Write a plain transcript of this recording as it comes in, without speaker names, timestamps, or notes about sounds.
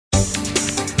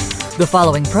The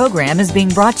following program is being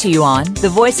brought to you on the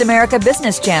Voice America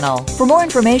Business Channel. For more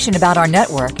information about our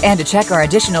network and to check our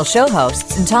additional show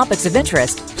hosts and topics of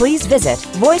interest, please visit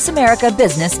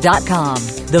voiceamericabusiness.com.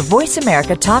 The Voice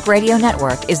America Talk Radio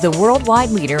Network is the worldwide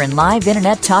leader in live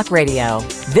Internet talk radio.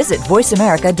 Visit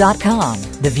voiceamerica.com.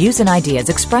 The views and ideas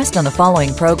expressed on the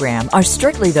following program are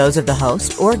strictly those of the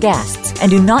host or guests and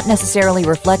do not necessarily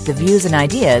reflect the views and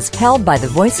ideas held by the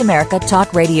Voice America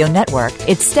Talk Radio Network,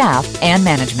 its staff, and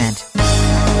management.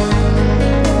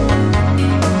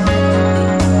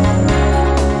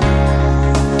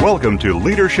 Welcome to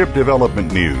Leadership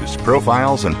Development News,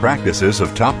 profiles and practices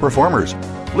of top performers.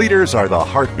 Leaders are the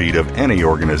heartbeat of any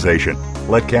organization.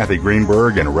 Let Kathy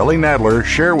Greenberg and Relly Nadler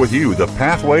share with you the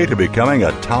pathway to becoming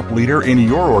a top leader in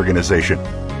your organization.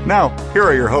 Now, here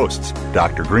are your hosts,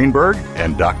 Dr. Greenberg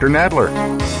and Dr. Nadler.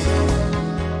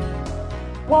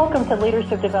 Welcome to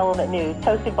Leadership Development News,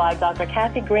 hosted by Dr.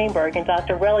 Kathy Greenberg and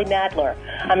Dr. Relly Nadler.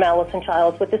 I'm Allison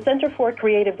Childs with the Center for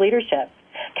Creative Leadership.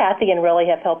 Kathy and Relly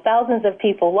have helped thousands of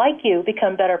people like you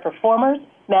become better performers,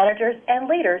 managers, and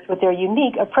leaders with their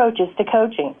unique approaches to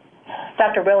coaching.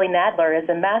 Dr. Relly Nadler is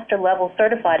a master-level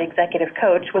certified executive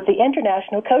coach with the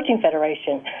International Coaching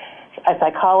Federation. A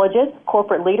psychologist,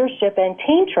 corporate leadership, and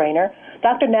team trainer,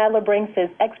 Dr. Nadler brings his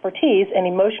expertise and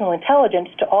emotional intelligence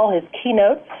to all his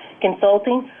keynotes,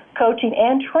 consulting, coaching,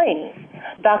 and training.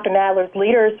 Dr. Nadler's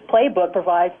Leaders Playbook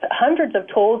provides hundreds of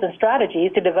tools and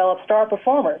strategies to develop star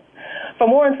performers. For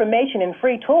more information and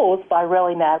free tools by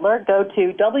Relly Nadler, go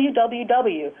to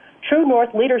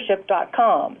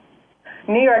www.truenorthleadership.com.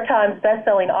 New York Times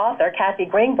bestselling author Kathy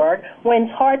Greenberg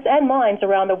wins hearts and minds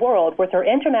around the world with her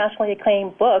internationally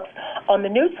acclaimed books on the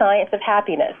new science of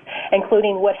happiness,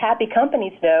 including What Happy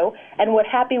Companies Know and What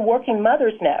Happy Working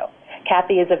Mothers Know.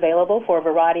 Kathy is available for a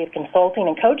variety of consulting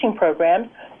and coaching programs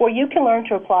where you can learn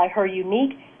to apply her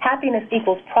unique happiness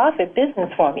equals profit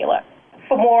business formula.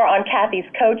 For more on Kathy's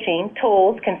coaching,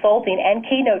 tools, consulting, and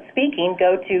keynote speaking,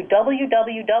 go to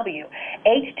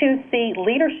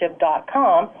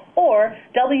www.h2cleadership.com or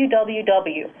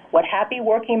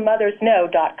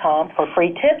www.whathappyworkingmothersknow.com for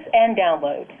free tips and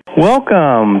downloads.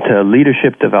 Welcome to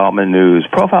Leadership Development News,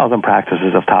 profiles and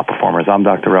practices of top performers. I'm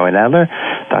Dr. Relly Nadler.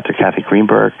 Dr. Kathy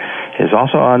Greenberg is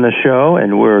also on the show,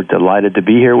 and we're delighted to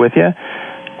be here with you.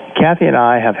 Kathy and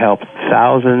I have helped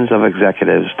thousands of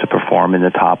executives to perform in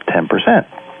the top 10%.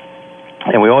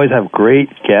 And we always have great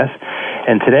guests.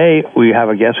 And today we have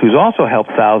a guest who's also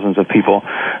helped thousands of people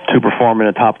to perform in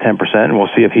the top 10%, and we'll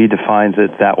see if he defines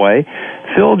it that way.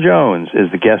 Phil Jones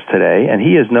is the guest today, and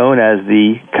he is known as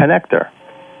the Connector.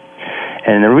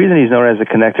 And the reason he's known as the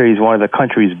Connector, he's one of the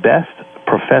country's best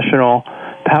professional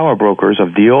powerbrokers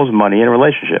of deals, money, and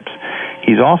relationships.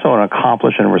 He's also an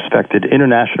accomplished and respected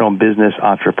international business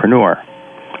entrepreneur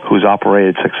who's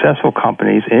operated successful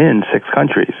companies in 6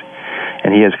 countries.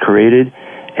 And he has created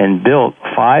and built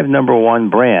 5 number one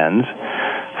brands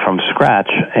from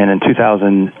scratch, and in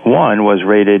 2001 was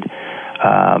rated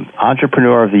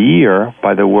Entrepreneur of the Year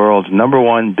by the world's number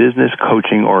one business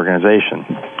coaching organization.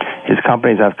 His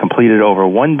companies have completed over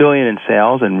 $1 billion in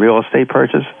sales and real estate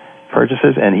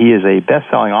purchases, and he is a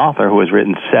best-selling author who has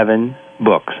written 7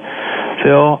 books.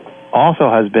 Phil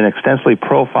also has been extensively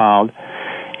profiled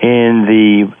in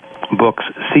the books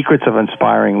Secrets of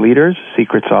Inspiring Leaders,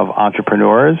 Secrets of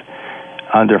Entrepreneurs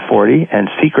Under 40, and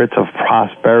Secrets of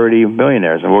Prosperity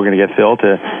Millionaires. And we're going to get Phil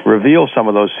to reveal some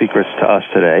of those secrets to us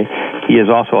today. He is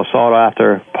also a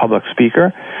sought-after public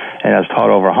speaker and has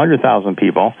taught over 100,000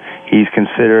 people. He's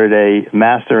considered a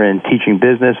master in teaching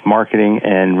business, marketing,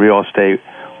 and real estate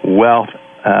wealth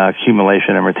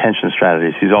accumulation and retention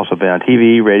strategies. He's also been on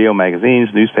TV, radio,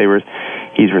 magazines, newspapers.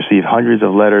 He's received hundreds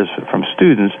of letters from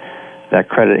students that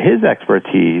credit his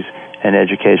expertise and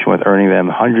education with earning them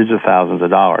hundreds of thousands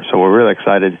of dollars. So we're really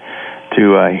excited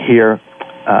to hear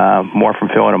more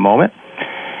from Phil in a moment.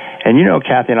 And you know,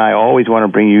 Kathy and I always want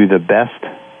to bring you the best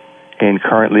in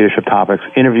current leadership topics,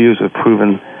 interviews with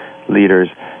proven leaders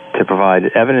to provide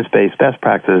evidence-based best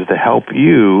practices to help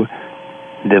you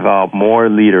develop more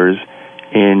leaders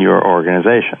in your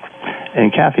organization.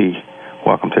 And Kathy,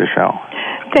 welcome to the show.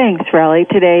 Thanks, Relly.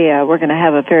 Today we're going to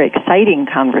have a very exciting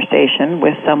conversation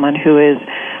with someone who is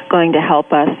going to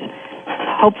help us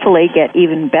hopefully get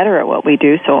even better at what we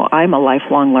do. So I'm a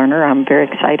lifelong learner. I'm very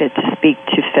excited to speak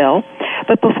to Phil.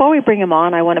 But before we bring him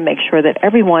on, I want to make sure that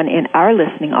everyone in our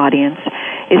listening audience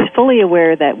is fully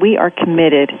aware that we are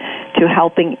committed to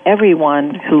helping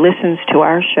everyone who listens to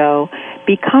our show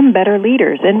become better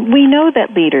leaders. And we know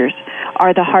that leaders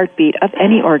are the heartbeat of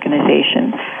any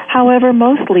organization. However,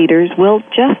 most leaders will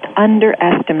just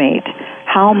underestimate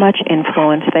how much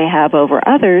influence they have over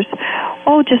others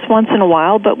just once in a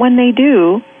while, but when they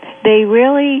do, they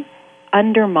really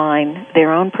undermine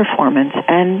their own performance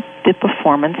and the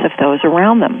performance of those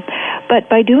around them. But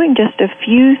by doing just a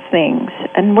few things,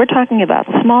 and we're talking about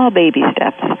small baby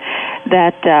steps,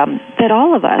 that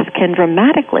all of us can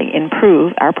dramatically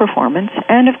improve our performance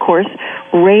and, of course,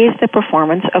 raise the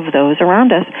performance of those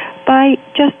around us by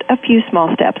just a few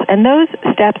small steps. And those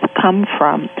steps come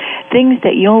from things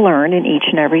that you'll learn in each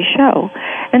and every show.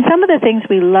 And some of the things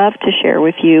we love to share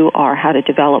with you are how to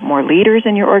develop more leaders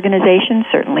in your organization,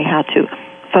 certainly how to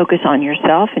focus on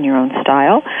yourself and your own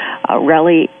style.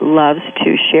 Relly loves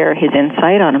to share his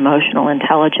insight on emotional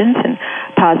intelligence and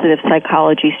positive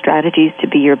psychology strategies to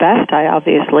be your best. I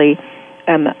obviously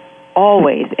am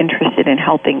always interested in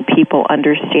helping people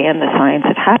understand the science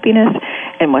of happiness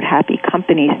and what happy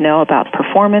companies know about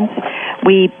performance.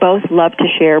 We both love to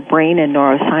share brain and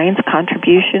neuroscience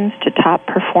contributions to top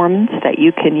performance that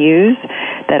you can use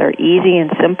that are easy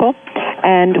and simple.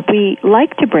 And we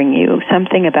like to bring you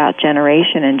something about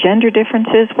generation and gender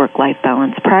differences, work-life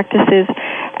balance practices,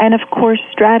 and, of course,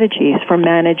 strategies for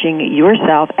managing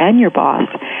yourself and your boss,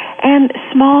 and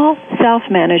small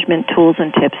self-management tools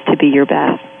and tips to be your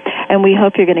best. And we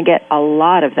hope you're going to get a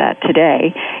lot of that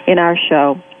today in our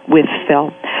show with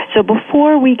Phil. So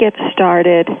before we get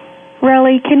started,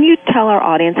 Relly, can you tell our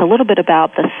audience a little bit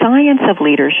about the science of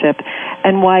leadership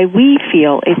and why we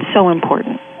feel it's so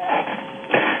important?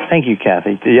 Thank you,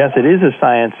 Kathy. Yes, it is a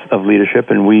science of leadership,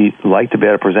 and we like to be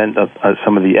able to present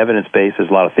some of the evidence-based. There's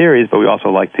a lot of theories, but we also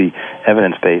like the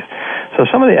evidence-based. So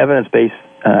some of the evidence-based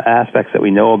aspects that we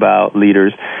know about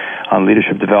leaders on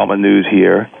Leadership Development News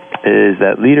here is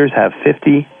that leaders have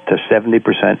 50 to 70%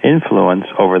 influence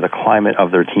over the climate of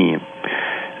their team.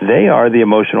 They are the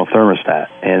emotional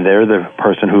thermostat, and they're the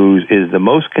person who is the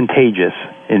most contagious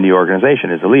in the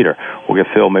organization, is the leader. We'll get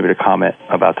Phil maybe to comment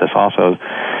about this also.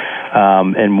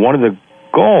 And one of the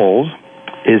goals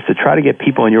is to try to get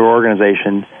people in your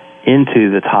organization into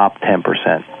the top 10%.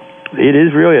 It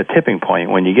is really a tipping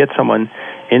point. When you get someone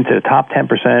into the top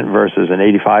 10% versus an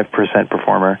 85%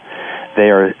 performer, they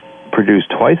are produce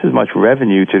twice as much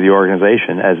revenue to the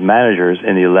organization as managers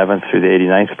in the 11th through the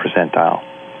 89th percentile.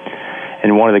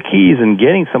 And one of the keys in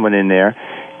getting someone in there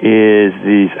is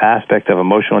this aspect of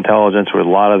emotional intelligence, where a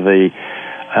lot of the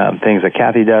things that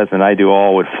Kathy does and I do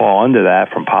all would fall under that,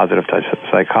 from positive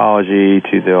psychology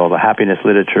to all the happiness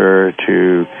literature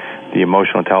to the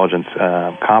emotional intelligence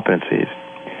competencies.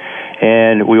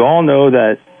 And we all know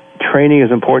that training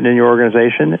is important in your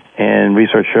organization, and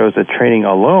research shows that training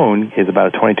alone is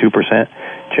about a 22%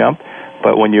 jump.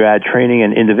 But when you add training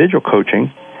and individual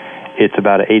coaching, it's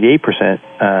about an 88%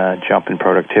 jump in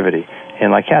productivity.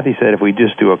 And like Kathy said, if we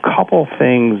just do a couple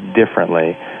things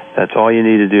differently, that's all you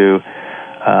need to do,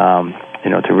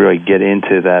 to really get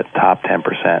into that top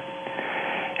 10%.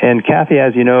 And Kathy,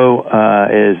 as you know,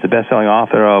 is the best-selling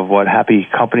author of What Happy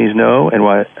Companies Know and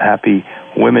What Happy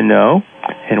Women Know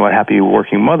and What Happy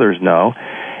Working Mothers Know.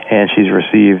 And she's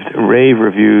received rave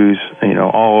reviews,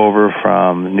 all over,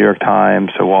 from New York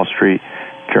Times to Wall Street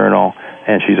Journal.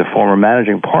 And she's a former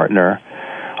managing partner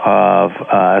of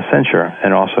Accenture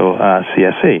and also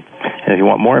CSC. And if you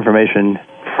want more information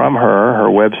from her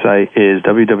website is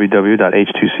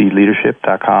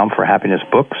www.h2cleadership.com for happiness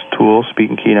books, tools,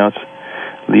 speaking keynotes,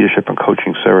 leadership and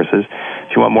coaching services.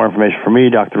 If you want more information from me,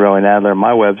 Dr. Relly Nadler,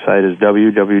 my website is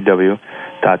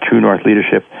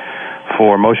www.truenorthleadership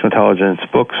for emotional intelligence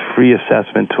books, free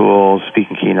assessment tools,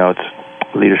 speaking keynotes,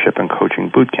 leadership and coaching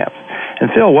boot camps.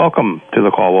 And Phil, welcome to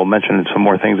the call. We'll mention some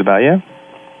more things about you.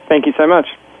 Thank you so much.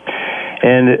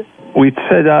 And we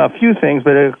said a few things,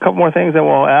 but a couple more things, and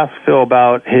we'll ask Phil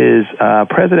about his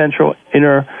presidential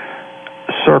inner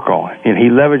circle. And he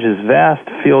leverages vast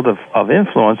field of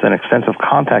influence and extensive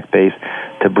contact base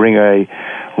to bring a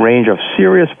range of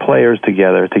serious players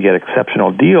together to get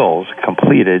exceptional deals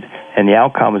completed, and the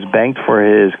outcome is banked for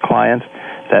his clients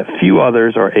that few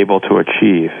others are able to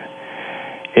achieve.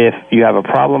 If you have a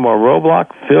problem or a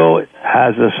roadblock, Phil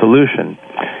has a solution.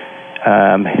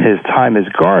 His time is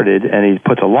guarded, and he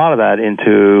puts a lot of that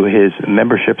into his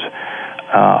memberships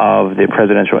of the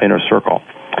Presidential Inner Circle.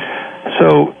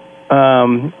 So,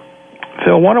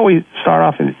 Phil, why don't we start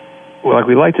off, like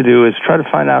we like to do, is try to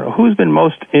find out who's been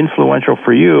most influential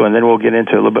for you, and then we'll get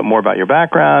into a little bit more about your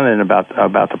background and about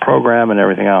the program and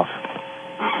everything else.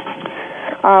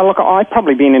 Look, I've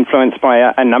probably been influenced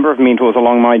by a number of mentors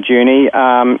along my journey.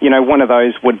 One of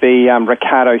those would be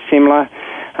Ricardo Semler.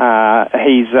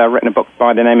 He's written a book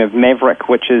by the name of Maverick,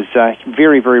 which is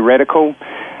very, very radical,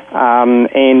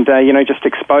 and just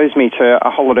exposed me to a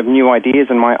whole lot of new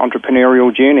ideas in my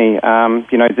entrepreneurial journey.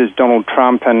 There's Donald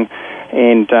Trump, and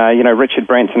and Richard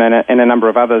Branson and a number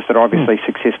of others that are obviously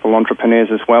successful entrepreneurs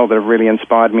as well that have really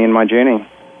inspired me in my journey.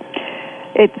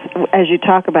 It's, as you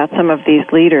talk about some of these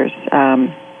leaders,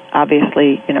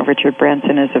 obviously, Richard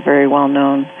Branson is a very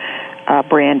well-known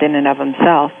brand in and of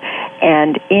himself.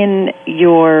 And in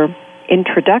your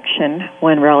introduction,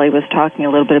 when Relly was talking a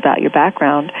little bit about your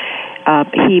background,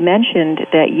 he mentioned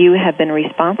that you have been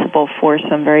responsible for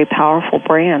some very powerful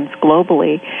brands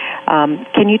globally.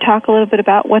 Can you talk a little bit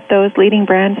about what those leading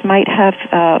brands might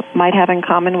have in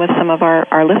common with some of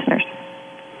our listeners?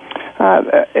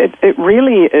 It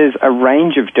really is a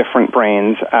range of different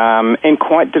brands in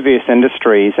quite diverse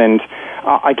industries, and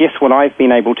I guess what I've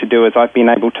been able to do is I've been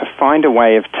able to find a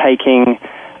way of taking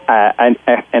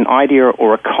an idea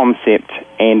or a concept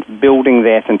and building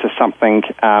that into something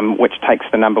which takes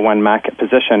the number one market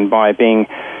position by being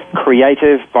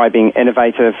creative, by being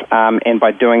innovative, and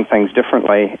by doing things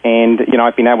differently. And,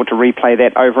 I've been able to replay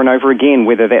that over and over again,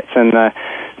 whether that's in the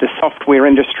software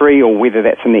industry or whether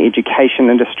that's in the education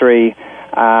industry,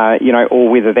 or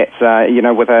whether that's,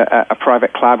 with a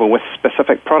private club or with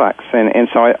specific products. And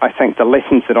so I think the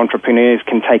lessons that entrepreneurs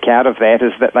can take out of that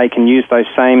is that they can use those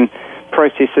same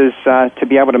processes to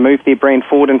be able to move their brand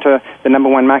forward into the number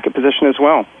one market position as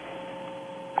well.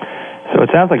 So it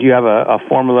sounds like you have a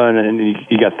formula, and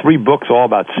you got 3 books all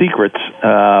about secrets,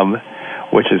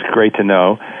 which is great to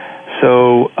know.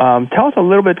 So tell us a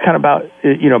little bit kind of about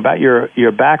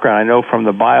your background. I know from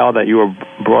the bio that you were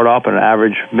brought up in an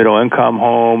average middle-income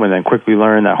home and then quickly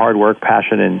learned that hard work,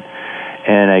 passion, and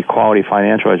a quality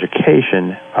financial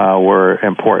education were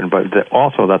important, but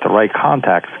also that the right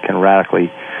contacts can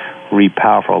radically reap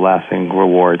powerful, lasting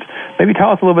rewards. Maybe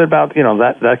tell us a little bit about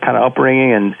that kind of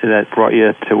upbringing and that brought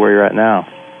you to where you're at now.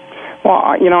 Well,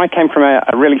 I came from a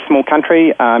really small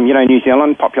country, New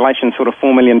Zealand, population sort of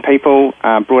 4 million people,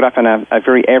 brought up in a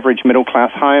very average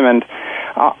middle-class home, and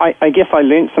I guess I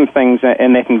learned some things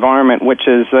in that environment, which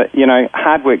is that,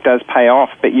 hard work does pay off,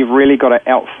 but you've really got to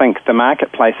outthink the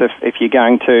marketplace if you're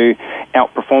going to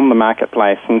outperform the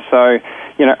marketplace. And so,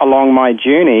 along my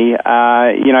journey,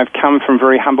 I've come from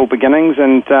very humble beginnings,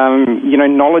 and,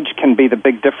 knowledge can be the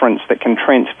big difference that can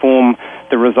transform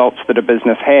the results that a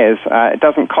business has. It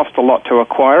doesn't cost a lot to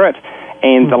acquire it,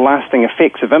 and the lasting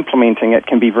effects of implementing it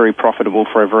can be very profitable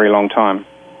for a very long time.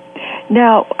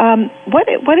 Now,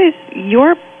 what is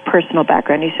your personal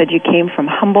background? You said you came from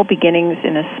humble beginnings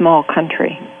in a small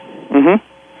country. Mm-hmm.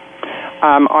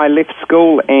 I left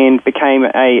school and became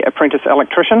an apprentice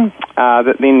electrician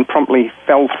that then promptly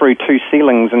fell through 2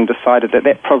 ceilings and decided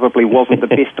that probably wasn't the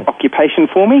best occupation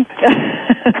for me.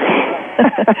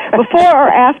 Before or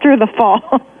after the fall?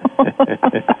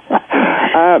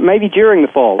 Maybe during the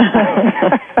fall.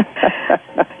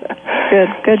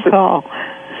 Good call.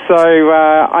 So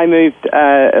I moved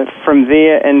from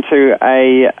there into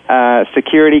a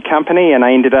security company, and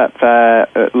I ended up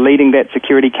leading that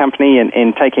security company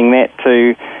and taking that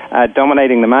to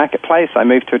dominating the marketplace. I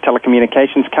moved to a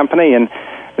telecommunications company, and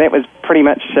that was pretty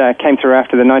much came through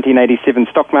after the 1987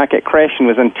 stock market crash and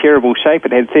was in terrible shape.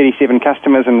 It had 37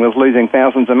 customers and was losing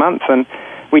thousands a month, and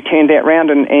we turned that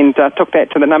round and took that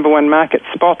to the number one market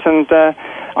spot. And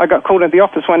I got called into the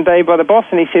office one day by the boss,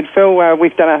 and he said, "Phil,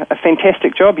 we've done a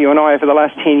fantastic job, you and I, over the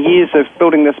last 10 years of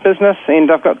building this business,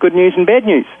 and I've got good news and bad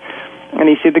news." And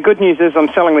he said, "The good news is I'm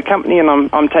selling the company and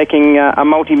I'm taking a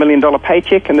multi-million-dollar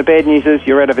paycheck, and the bad news is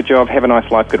you're out of a job. Have a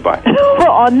nice life. Goodbye."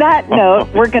 Well, on that note,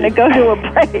 we're going to go to a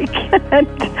break, and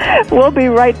we'll be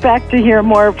right back to hear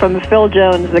more from Phil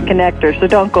Jones, the Connector, so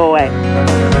don't go away.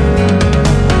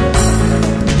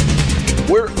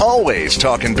 We're always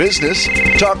talking business.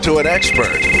 Talk to an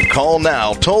expert. Call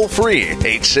now toll-free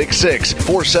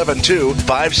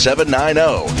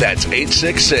 866-472-5790. That's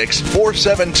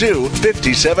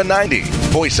 866-472-5790.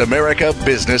 Voice America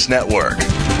Business Network.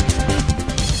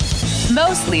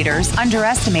 Most leaders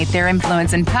underestimate their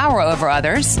influence and power over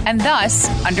others and thus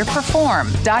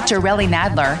underperform. Dr. Relly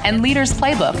Nadler and Leaders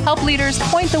Playbook help leaders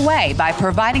point the way by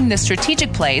providing the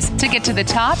strategic plays to get to the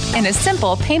top in a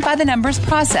simple paint-by-the-numbers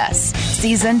process.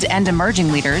 Seasoned and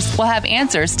emerging leaders will have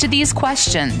answers to these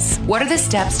questions. What are the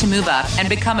steps to move up and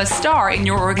become a star in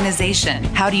your organization?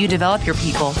 How do you develop your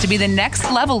people to be the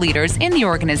next level leaders in the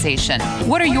organization?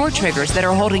 What are your triggers that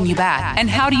are holding you back, and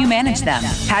how do you manage them?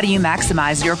 How do you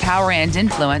maximize your power and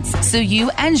influence so you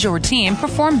and your team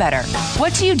perform better?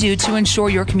 What do you do to ensure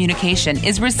your communication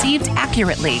is received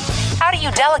accurately? How do do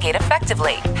you delegate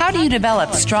effectively? How do you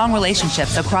develop strong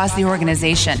relationships across the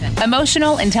organization?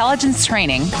 Emotional intelligence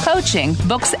training, coaching,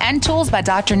 books, and tools by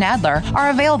Dr. Nadler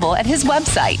are available at his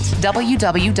website,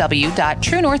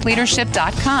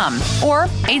 www.truenorthleadership.com or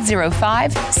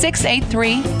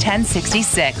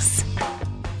 805-683-1066.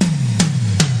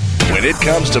 When it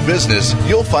comes to business,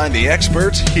 you'll find the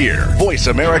experts here. Voice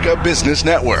America Business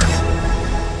Network.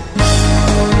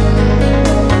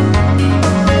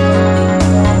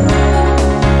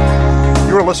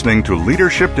 You're listening to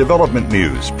Leadership Development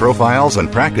News, Profiles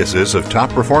and Practices of Top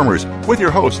Performers with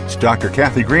your hosts, Dr.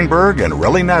 Kathy Greenberg and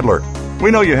Relly Nadler.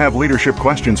 We know you have leadership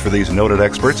questions for these noted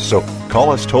experts, so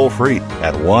call us toll-free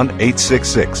at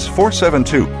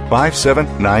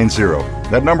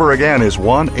 1-866-472-5790. That number again is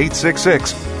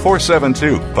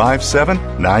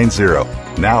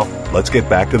 1-866-472-5790. Now, let's get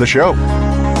back to the show.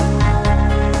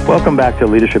 Welcome back to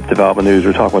Leadership Development News.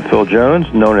 We're talking with Phil Jones,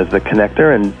 known as The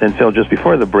Connector. And Phil, just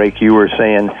before the break, you were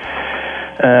saying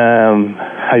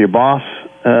how your boss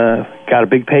got a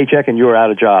big paycheck and you were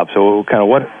out of job. So kind of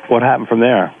what happened from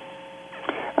there?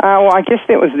 Well, I guess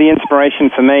that was the inspiration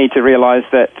for me to realize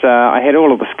that I had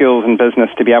all of the skills in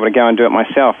business to be able to go and do it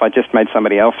myself. I just made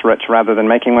somebody else rich rather than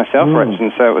making myself rich.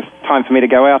 And so it was time for me to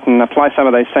go out and apply some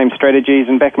of those same strategies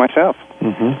and back myself.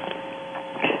 Mm-hmm.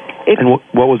 And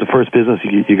what was the first business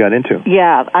you got into?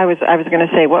 Yeah, I was going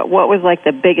to say, what was like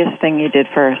the biggest thing you did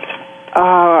first?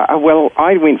 Well,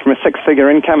 I went from a six-figure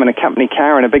income and a company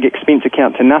car and a big expense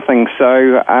account to nothing.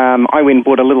 So I went and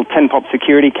bought a little tin pot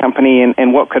security company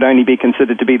in what could only be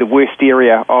considered to be the worst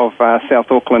area of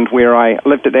South Auckland, where I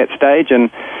lived at that stage.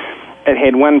 And it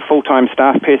had one full-time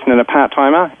staff person and a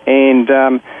part-timer.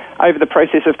 And over the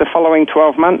process of the following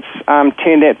 12 months,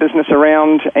 turned that business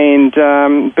around and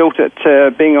built it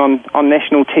to being on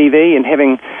national TV and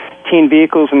having 10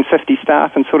 vehicles and 50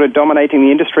 staff and sort of dominating the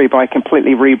industry by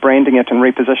completely rebranding it and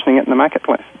repositioning it in the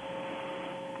marketplace.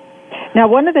 Now,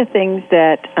 one of the things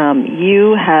that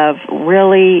you have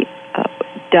really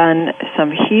done some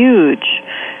huge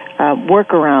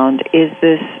work around is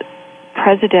this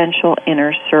presidential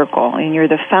inner circle. And you're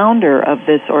the founder of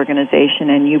this organization,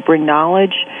 and you bring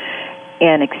knowledge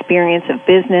and experience of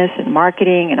business and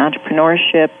marketing and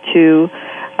entrepreneurship to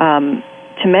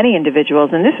many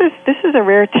individuals, and this is a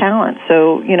rare talent.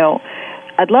 So,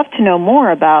 I'd love to know more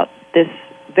about this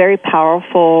very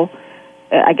powerful,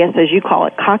 I guess as you call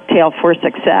it, cocktail for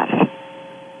success.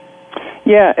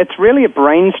 Yeah, it's really a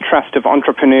brains trust of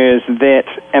entrepreneurs that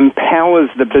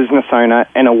empowers the business owner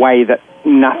in a way that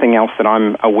nothing else that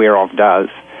I'm aware of does.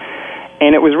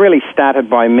 And it was really started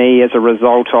by me as a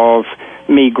result of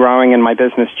me growing in my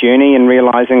business journey and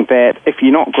realizing that if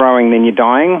you're not growing, then you're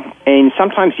dying. And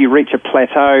sometimes you reach a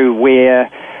plateau where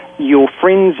your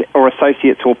friends or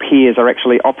associates or peers are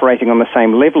actually operating on the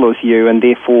same level as you, and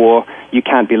therefore you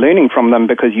can't be learning from them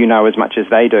because you know as much as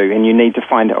they do, and you need to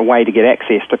find a way to get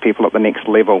access to people at the next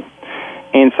level.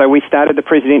 And so we started the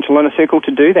Presidential Inner Circle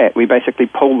to do that. We basically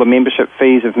pull the membership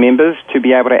fees of members to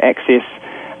be able to access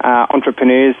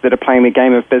entrepreneurs that are playing the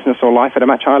game of business or life at a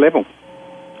much higher level.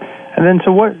 And then,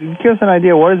 so give us an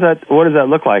idea. What does that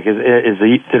look like? Do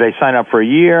they sign up for a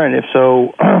year? And if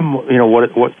so,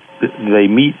 what do they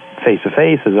meet face to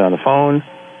face? Is it on the phone?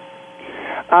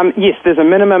 Yes, there's a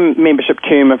minimum membership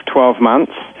term of 12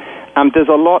 months. There's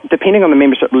a lot, depending on the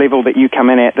membership level that you come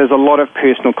in at, there's a lot of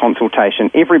personal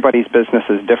consultation. Everybody's business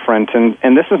is different,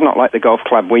 and this is not like the golf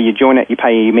club where you join it, you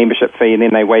pay your membership fee, and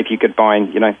then they wave you goodbye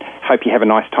and, hope you have a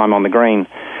nice time on the green.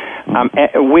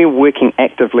 We're working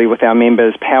actively with our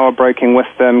members, power broking with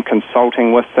them,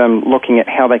 consulting with them, looking at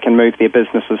how they can move their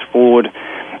businesses forward.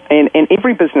 And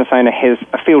every business owner has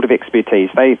a field of expertise.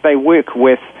 They work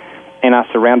with and are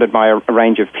surrounded by a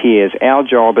range of peers. Our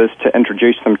job is to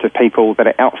introduce them to people that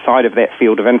are outside of that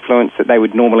field of influence that they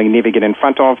would normally never get in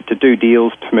front of, to do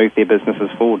deals to move their businesses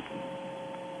forward.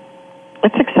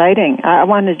 It's exciting. I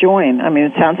want to join. I mean,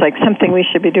 it sounds like something we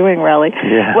should be doing, Relly.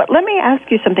 Yeah. Let me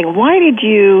ask you something. Where did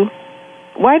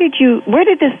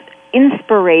this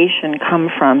inspiration come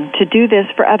from to do this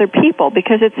for other people?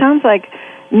 Because it sounds like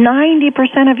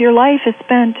 90% of your life is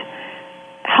spent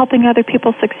helping other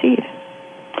people succeed.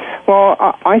 Well,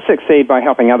 I succeed by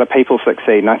helping other people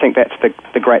succeed, and I think that's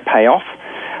the great payoff.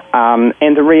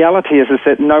 And the reality is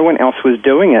that no one else was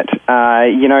doing it.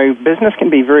 Business can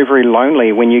be very, very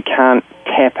lonely when you can't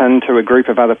tap into a group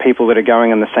of other people that are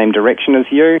going in the same direction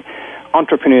as you.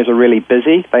 Entrepreneurs are really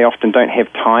busy. They often don't have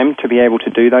time to be able to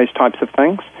do those types of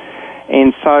things.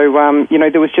 And so,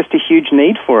 there was just a huge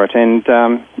need for it. And,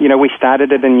 we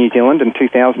started it in New Zealand in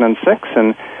 2006,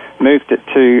 and moved it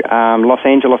to Los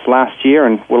Angeles last year,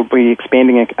 and we'll be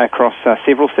expanding across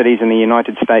several cities in the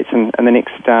United States in the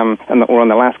next, or in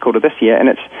the last quarter this year. And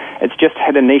it's just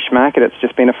hit a niche market. It's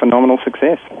just been a phenomenal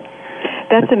success.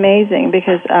 That's amazing,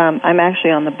 because I'm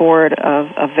actually on the board of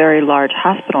a very large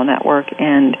hospital network,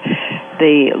 and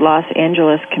the Los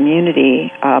Angeles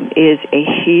community is a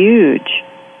huge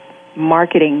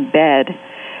marketing bed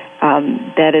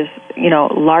that is,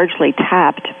 largely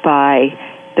tapped by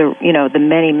the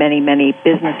many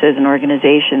businesses and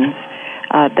organizations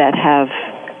that have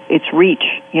its reach,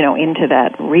 into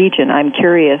that region. I'm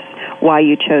curious why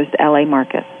you chose the LA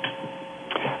market.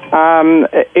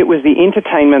 It was the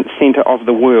entertainment center of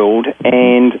the world,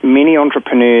 and many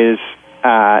entrepreneurs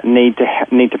need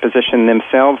to position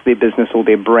themselves, their business, or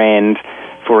their brand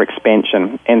for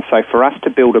expansion. And so for us to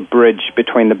build a bridge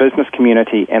between the business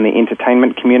community and the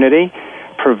entertainment community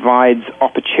provides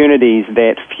opportunities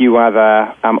that few other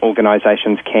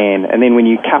organizations can. And then when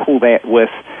you couple that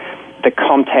with the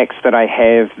contacts that I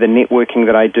have, the networking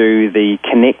that I do, the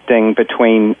connecting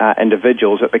between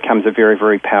individuals, it becomes a very,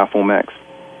 very powerful mix.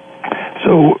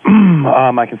 So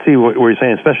I can see what you're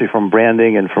saying, especially from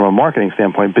branding and from a marketing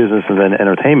standpoint, business and then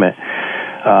entertainment,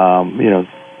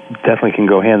 definitely can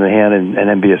go hand in hand and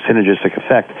then be a synergistic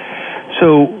effect.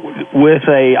 So with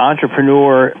a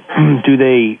entrepreneur, do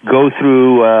they go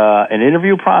through an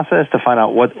interview process to find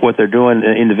out what they're doing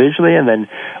individually, and then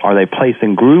are they placed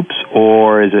in groups,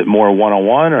 or is it more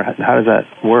one-on-one, or how does that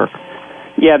work?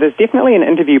 Yeah, there's definitely an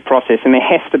interview process, and there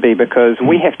has to be, because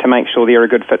we have to make sure they're a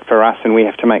good fit for us, and we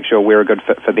have to make sure we're a good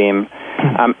fit for them.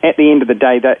 At the end of the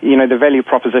day, the value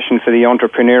proposition for the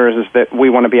entrepreneurs is that we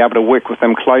want to be able to work with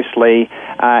them closely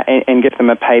and get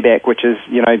them a payback, which is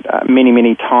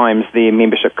many times their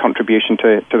membership contribution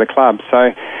to the club.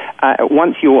 So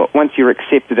once you're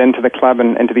accepted into the club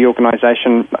and into the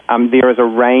organisation, there is a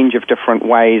range of different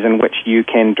ways in which you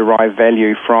can derive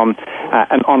value from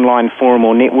an online forum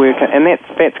or network, and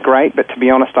that's great. But to be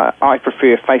honest, I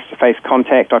prefer face-to-face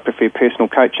contact. I prefer personal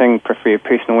coaching, prefer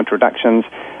personal introductions.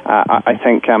 I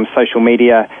think social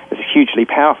media is hugely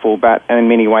powerful, but in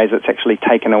many ways it's actually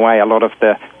taken away a lot of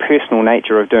the personal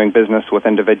nature of doing business with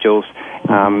individuals,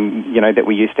 that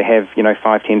we used to have,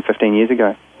 5, 10, 15 years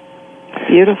ago.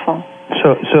 Beautiful.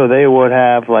 So they would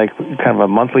have like kind of a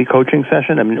monthly coaching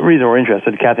session. I mean, the reason we're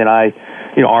interested, Kathy and I,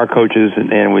 are coaches,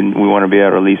 and we want to be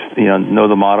able to at least, know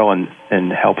the model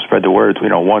and help spread the word.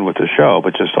 One with the show,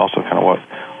 but just also kind of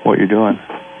what you're doing.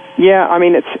 Yeah, I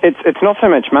mean, it's not so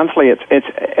much monthly.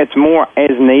 It's more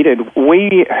as needed.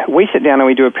 We sit down and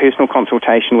we do a personal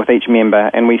consultation with each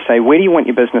member, and we say, where do you want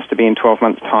your business to be in 12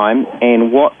 months' time,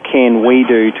 and what can we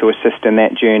do to assist in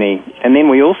that journey? And then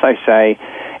we also say,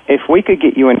 if we could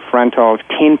get you in front of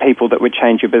 10 people that would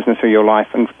change your business or your life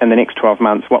in the next 12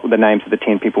 months, what would the names of the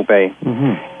 10 people be?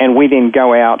 Mm-hmm. And we then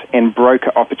go out and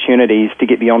broker opportunities to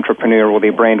get the entrepreneur or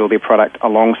their brand or their product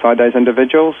alongside those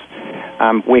individuals.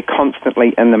 We're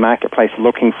constantly in the marketplace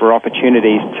looking for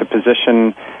opportunities to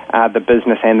position the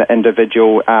business and the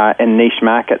individual in niche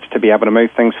markets to be able to move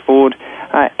things forward.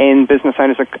 And business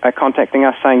owners are contacting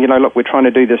us saying, look, we're trying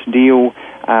to do this deal.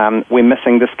 We're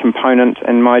missing this component,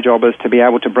 and my job is to be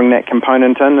able to bring that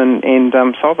component in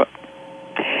and solve it.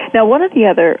 Now, one of the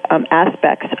other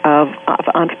aspects of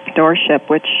entrepreneurship,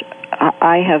 which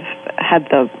I have had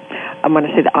the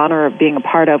honor of being a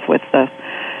part of with the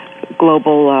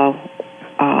global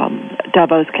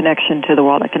Davos connection to the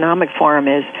World Economic Forum,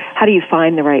 is how do you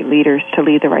find the right leaders to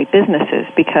lead the right businesses?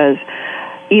 Because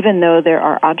even though there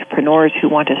are entrepreneurs who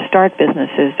want to start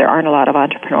businesses, there aren't a lot of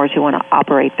entrepreneurs who want to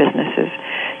operate businesses.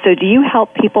 So do you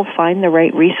help people find the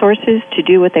right resources to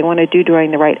do what they want to do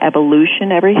during the right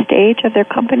evolution every stage of their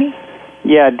company?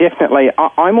 Yeah, definitely.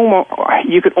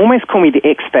 You could almost call me the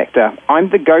X Factor. I'm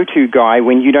the go-to guy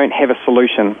when you don't have a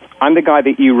solution. I'm the guy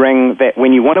that you ring that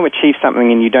when you want to achieve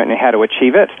something and you don't know how to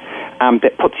achieve it,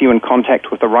 that puts you in contact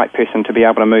with the right person to be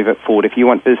able to move it forward. If you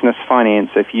want business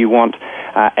finance, if you want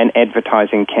an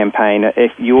advertising campaign,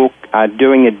 if you're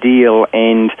doing a deal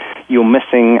and you're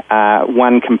missing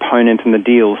one component in the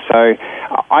deal. So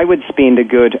I would spend a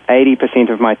good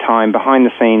 80% of my time behind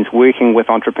the scenes working with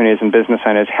entrepreneurs and business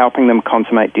owners, helping them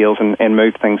consummate deals and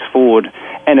move things forward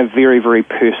in a very, very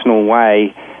personal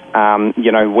way,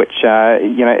 which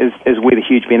is where the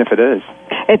huge benefit is.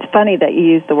 It's funny that you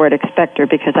use the word expector,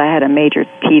 because I had a major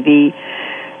TV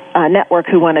network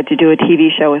who wanted to do a TV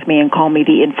show with me and call me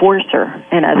the enforcer.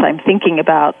 And as I'm thinking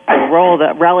about the role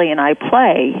that Relly and I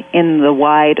play in the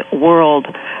wide world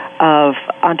of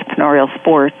entrepreneurial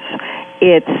sports,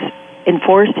 it's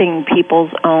enforcing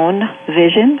people's own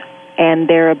vision and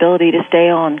their ability to stay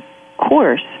on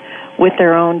course with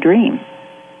their own dream.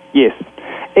 Yes.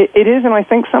 It is, and I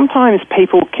think sometimes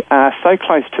people are so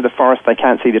close to the forest they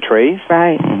can't see the trees.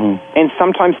 Right. Mm-hmm. And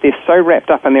sometimes they're so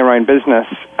wrapped up in their own business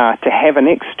to have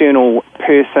an external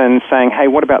person saying,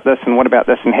 hey, what about this and what about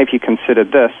this and have you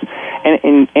considered this?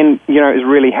 And is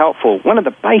really helpful. One of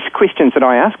the base questions that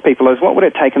I ask people is, what would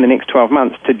it take in the next 12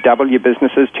 months to double your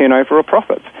business's turnover or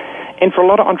profits? And for a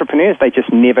lot of entrepreneurs, they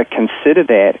just never consider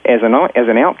that as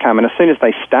an outcome. And as soon as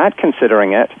they start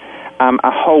considering it,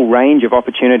 a whole range of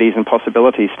opportunities and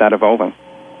possibilities start evolving.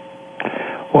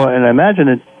 Well, and I imagine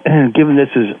that, given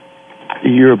this is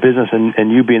your business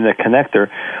and you being the connector,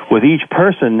 with each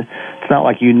person, it's not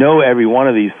like you know every one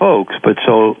of these folks, but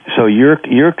so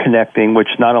you're connecting,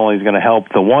 which not only is going to help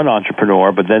the one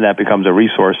entrepreneur, but then that becomes a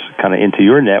resource kind of into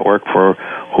your network for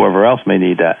whoever else may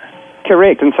need that.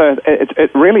 Correct, and so it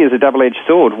really is a double-edged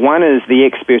sword. One is the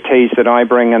expertise that I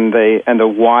bring and the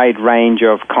wide range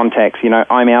of contacts. You know,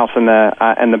 I'm out in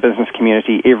the business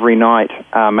community every night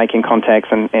making contacts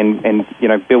and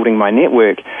building my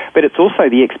network. But it's also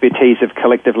the expertise of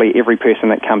collectively every person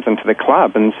that comes into the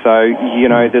club. And so,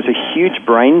 there's a huge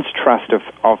brains trust of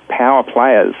power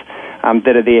players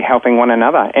that are there helping one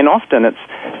another. And often it's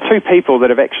two people that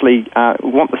have actually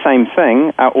want the same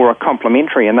thing or are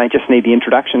complementary, and they just need the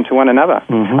introduction to one another.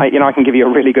 Mm-hmm. I can give you a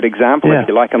really good example, if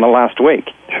you like, in the last week.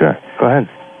 Sure, go ahead.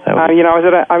 I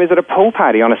was at a pool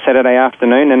party on a Saturday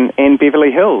afternoon in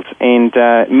Beverly Hills and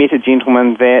met a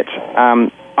gentleman that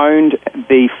owned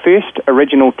the first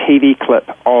original TV clip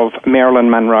of Marilyn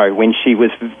Monroe when she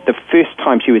was the first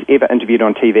time she was ever interviewed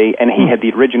on TV, and he had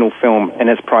the original film in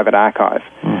his private archive.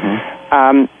 Mm-hmm.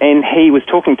 And he was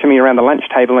talking to me around the lunch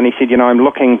table, and he said, I'm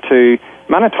looking to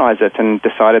monetize it, and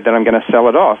decided that I'm going to sell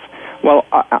it off. Well,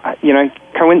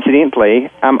 coincidentally,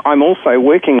 I'm also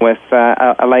working with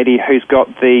a lady who's got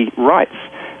the rights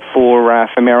for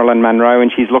Marilyn Monroe,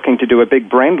 and she's looking to do a big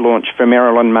brand launch for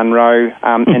Marilyn Monroe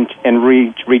and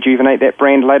rejuvenate that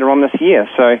brand later on this year.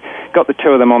 So got the two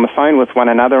of them on the phone with one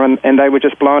another, and they were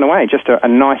just blown away. Just a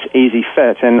nice, easy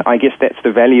fit, and I guess that's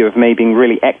the value of me being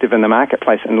really active in the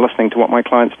marketplace and listening to what my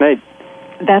clients need.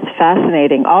 That's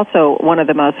fascinating. Also, one of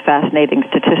the most fascinating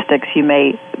statistics you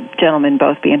may, gentlemen,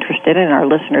 both be interested in, our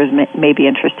listeners may be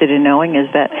interested in knowing, is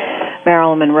that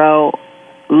Marilyn Monroe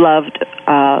loved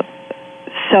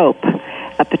soap,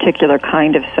 a particular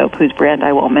kind of soap whose brand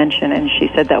I won't mention, and she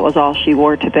said that was all she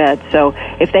wore to bed. So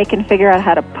if they can figure out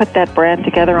how to put that brand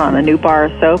together on a new bar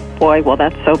of soap, boy, will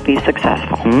that soap be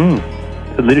successful.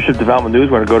 The Leadership Development News,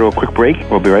 we're going to go to a quick break.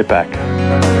 We'll be right back.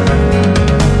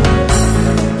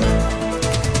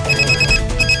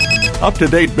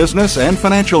 Up-to-date business and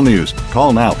financial news.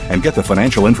 Call now and get the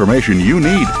financial information you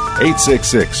need.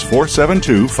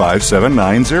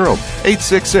 866-472-5790.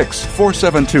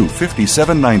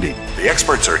 866-472-5790. The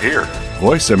experts are here.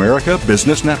 Voice America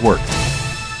Business Network.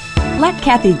 Let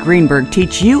Kathy Greenberg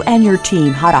teach you and your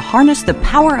team how to harness the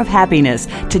power of happiness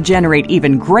to generate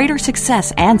even greater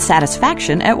success and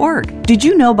satisfaction at work. Did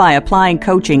you know by applying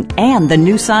coaching and the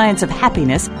new science of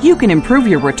happiness, you can improve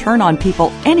your return on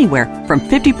people anywhere from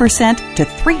 50% to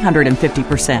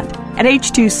 350%? At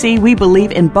H2C, we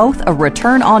believe in both a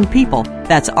return on people,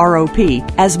 that's ROP,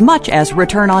 as much as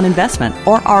return on investment,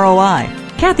 or ROI.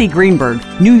 Kathy Greenberg,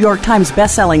 New York Times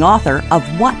bestselling author of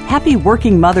What Happy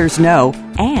Working Mothers Know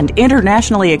and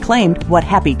internationally acclaimed What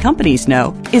Happy Companies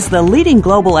Know, is the leading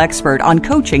global expert on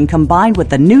coaching combined with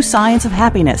the new science of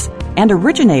happiness and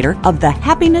originator of the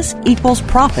Happiness Equals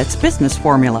Profits business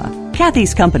formula.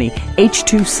 Kathy's company,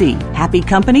 H2C, Happy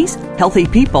Companies, Healthy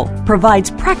People,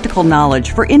 provides practical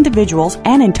knowledge for individuals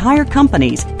and entire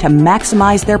companies to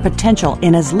maximize their potential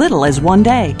in as little as one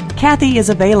day. Kathy is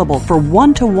available for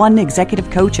one-to-one executive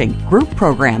coaching, group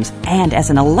programs, and as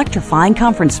an electrifying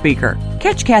conference speaker.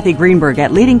 Catch Kathy Greenberg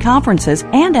at leading conferences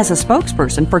and as a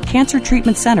spokesperson for Cancer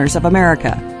Treatment Centers of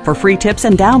America. For free tips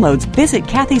and downloads, visit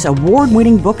Kathy's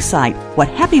award-winning book site,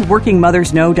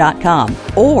 whathappyworkingmothersknow.com.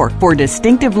 Or for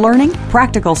distinctive learning,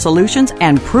 practical solutions,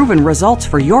 and proven results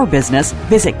for your business,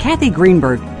 visit Kathy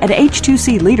Greenberg at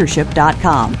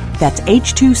h2cleadership.com. That's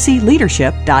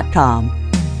h2cleadership.com.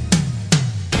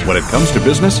 When it comes to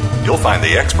business, you'll find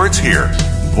the experts here.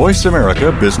 Voice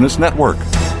America Business Network.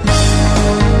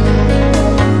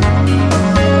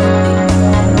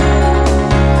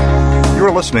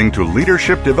 You're listening to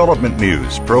Leadership Development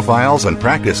News, profiles and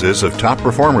practices of top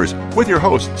performers with your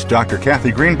hosts, Dr.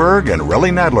 Kathy Greenberg and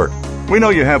Relly Nadler. We know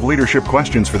you have leadership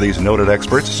questions for these noted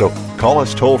experts, so call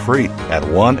us toll-free at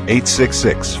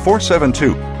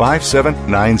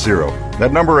 1-866-472-5790.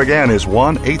 That number again is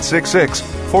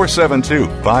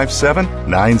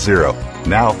 1-866-472-5790.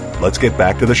 Now, let's get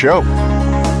back to the show.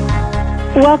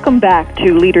 Welcome back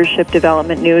to Leadership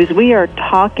Development News. We are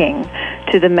talking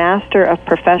to the master of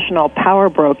professional power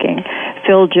broking,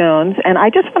 Phil Jones, and I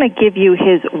just want to give you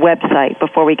his website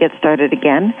before we get started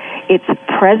again. It's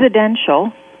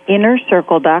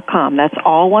presidentialinnercircle.com. That's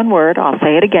all one word. I'll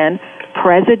say it again,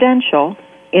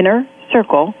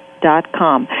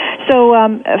 presidentialinnercircle.com. So,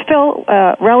 Phil,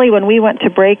 Relly, when we went to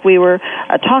break, we were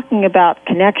talking about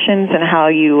connections and how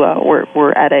you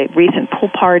were at a recent pool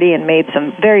party and made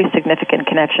some very significant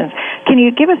connections. Can you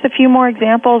give us a few more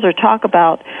examples or talk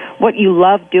about what you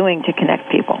love doing to connect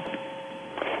people?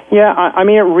 Yeah, I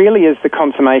mean, it really is the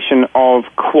consummation of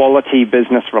quality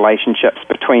business relationships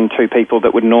between two people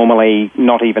that would normally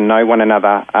not even know one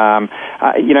another.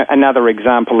 Another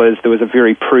example is there was a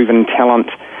very proven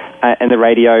talent in the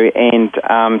radio and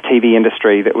TV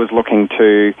industry that was looking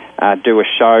to do a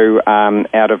show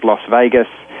out of Las Vegas.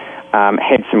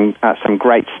 Had some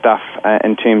great stuff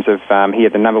in terms of he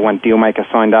had the number one deal maker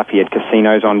signed up, he had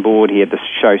casinos on board, he had the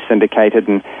show syndicated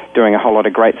and doing a whole lot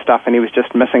of great stuff, and he was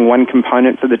just missing one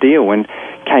component for the deal and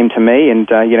came to me, and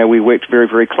we worked very,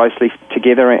 very closely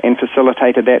together and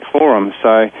facilitated that for him.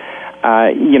 So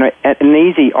an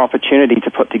easy opportunity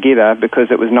to put together because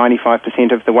it was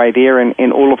 95% of the way there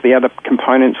and all of the other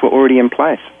components were already in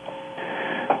place.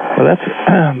 Well,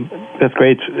 that's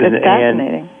great. It's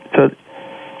fascinating.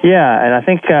 Yeah, and I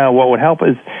think what would help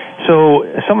is, so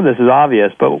some of this is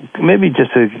obvious, but maybe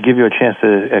just to give you a chance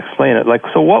to explain it. Like,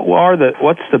 so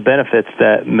what's the benefits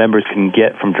that members can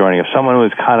get from joining? If someone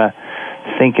was kind of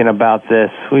thinking about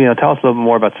this, tell us a little bit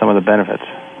more about some of the benefits.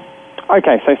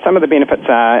 Okay, so some of the benefits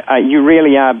are you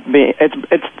really are.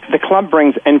 It's the club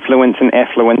brings influence and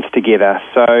affluence together,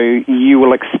 so you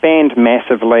will expand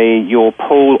massively your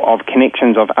pool of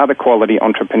connections of other quality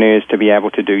entrepreneurs to be able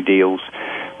to do deals.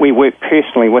 We work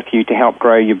personally with you to help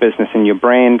grow your business and your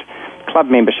brand. Club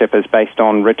membership is based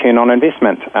on return on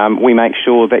investment. We make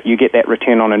sure that you get that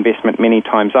return on investment many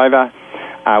times over.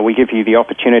 We give you the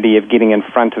opportunity of getting in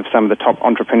front of some of the top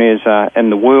entrepreneurs in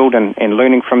the world and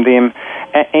learning from them.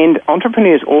 And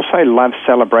entrepreneurs also love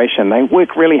celebration. They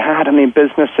work really hard in their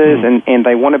businesses and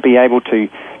they want to be able to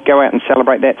go out and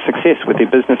celebrate that success with their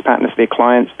business partners, their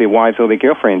clients, their wives or their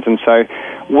girlfriends. And so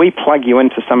we plug you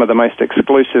into some of the most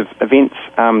exclusive events,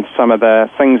 some of the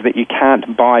things that you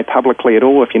can't buy publicly at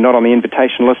all. If you're not on the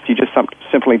invitation list, you just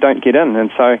simply don't get in. And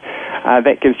so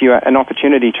that gives you an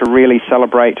opportunity to really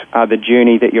celebrate the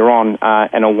journey that you're on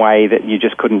in a way that you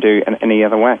just couldn't do in any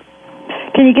other way.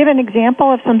 Can you give an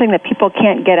example of something that people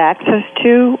can't get access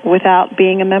to without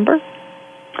being a member?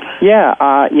 Yeah,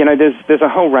 there's a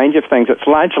whole range of things. It's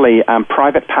largely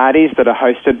private parties that are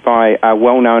hosted by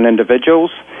well-known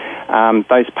individuals.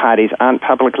 Those parties aren't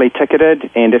publicly ticketed,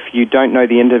 and if you don't know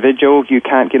the individual, you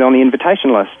can't get on the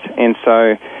invitation list. And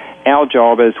so our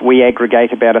job is we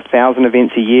aggregate about 1,000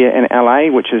 events a year in LA,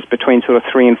 which is between sort of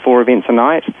 3 and 4 events a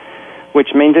night,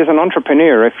 which means as an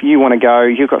entrepreneur, if you want to go,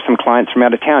 you've got some clients from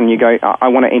out of town, you go, I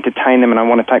want to entertain them and I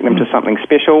want to take them to something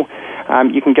special,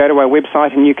 you can go to our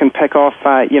website and you can pick off,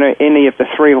 any of the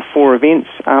 3 or 4 events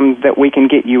that we can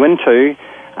get you into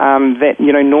that,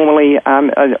 normally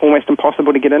are almost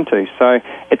impossible to get into. So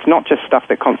it's not just stuff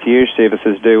that concierge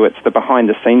services do, it's the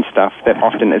behind-the-scenes stuff that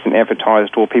often isn't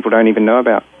advertised or people don't even know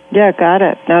about. Yeah, got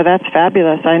it. No, that's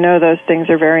fabulous. I know those things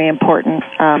are very important.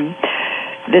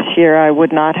 This year I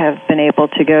would not have been able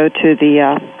to go to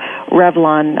the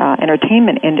Revlon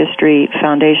Entertainment Industry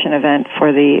Foundation event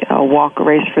for the Walk a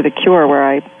Race for the Cure, where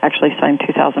I actually signed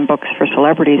 2,000 books for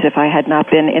celebrities if I had not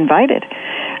been invited.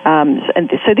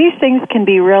 And so these things can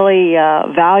be really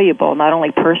valuable, not only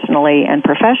personally and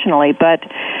professionally, but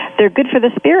they're good for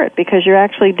the spirit because you're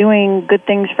actually doing good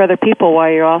things for other people while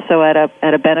you're also at a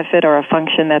benefit or a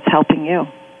function that's helping you.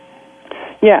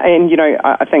 Yeah, and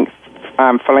I think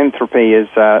philanthropy is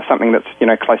something that's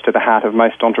close to the heart of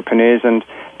most entrepreneurs, and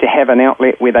to have an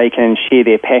outlet where they can share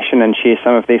their passion and share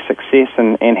some of their success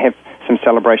and have some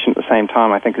celebration at the same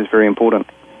time, I think is very important.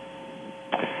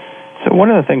 So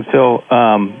one of the things, Phil,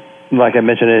 like I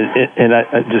mentioned, and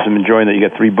I just am enjoying that you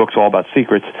got 3 books all about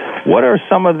secrets. What are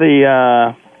some of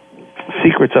the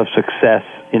secrets of success,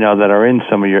 that are in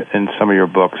some of your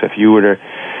books? If you were to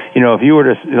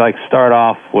like start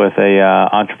off with a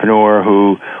entrepreneur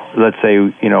who, let's say,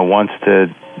 wants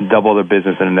to double their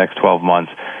business in the next 12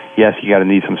 months, yes, you got to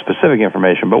need some specific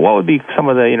information, but what would be some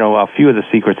of the, a few of the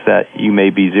secrets that you may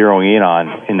be zeroing in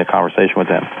on in the conversation with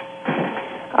them?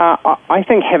 I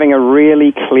think having a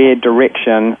really clear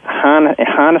direction,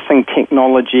 harnessing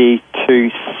technology to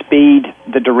speed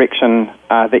the direction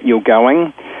that you're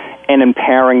going, and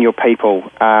empowering your people.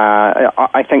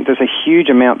 I think there's a huge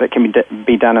amount that can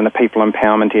be done in the people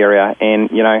empowerment area, and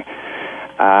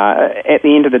at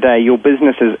the end of the day, your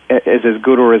business is as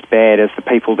good or as bad as the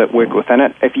people that work within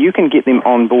it. If you can get them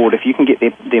on board, if you can get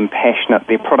them passionate,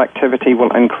 their productivity will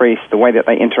increase, the way that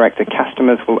they interact with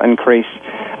customers will increase,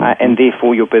 and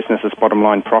therefore your business's bottom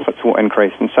line profits will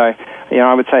increase. And so,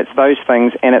 I would say it's those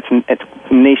things, and it's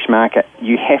niche market.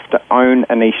 You have to own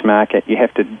a niche market. You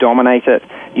have to dominate it.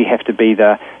 You have to be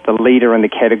the leader in the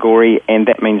category, and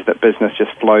that means that business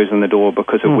just flows in the door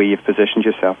because of where you've positioned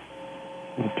yourself.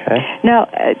 Okay. Now,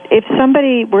 if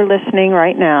somebody were listening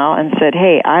right now and said,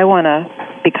 hey, I want to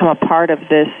become a part of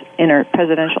this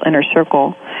presidential inner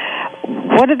circle,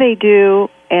 what do they do,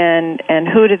 and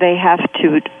who do they have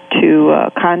to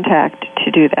contact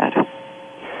to do that?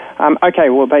 Okay,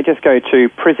 well, they just go to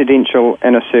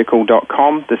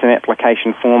presidentialinnercircle.com. There's an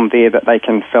application form there that they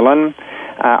can fill in.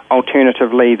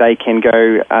 Alternatively, they can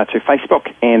go to Facebook,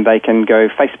 and they can go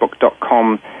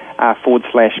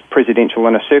facebook.com/Presidential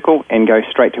Inner Circle and go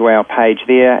straight to our page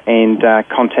there and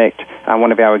contact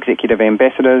one of our executive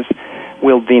ambassadors.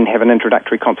 We'll then have an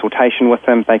introductory consultation with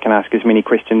them. They can ask as many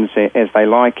questions as they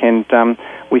like, and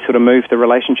we sort of move the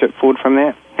relationship forward from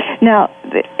there. Now,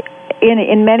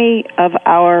 in many of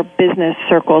our business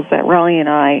circles that Relly and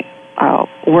I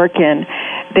work in,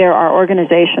 there are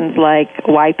organizations like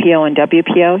YPO and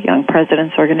WPO, Young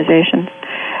Presidents Organizations,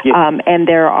 yes. And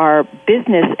there are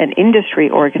business and industry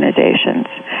organizations.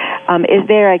 Is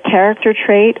there a character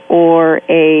trait or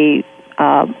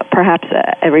perhaps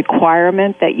a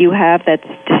requirement that you have that's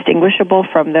distinguishable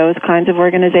from those kinds of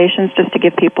organizations, just to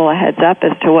give people a heads up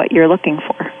as to what you're looking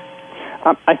for?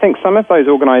 I think some of those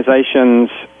organizations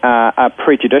are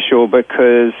prejudicial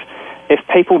because if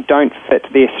people don't fit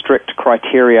their strict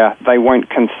criteria, they won't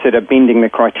consider bending the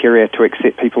criteria to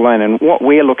accept people in. And what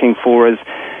we're looking for is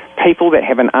people that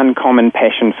have an uncommon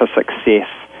passion for success,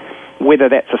 whether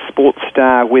that's a sports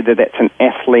star, whether that's an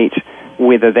athlete,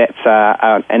 whether that's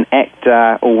an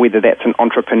actor, or whether that's an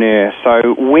entrepreneur.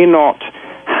 So we're not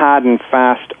hard and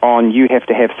fast on you have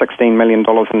to have $16 million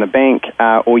in the bank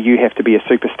or you have to be a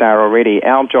superstar already.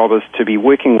 Our job is to be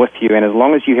working with you, and as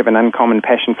long as you have an uncommon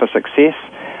passion for success,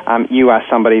 you are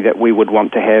somebody that we would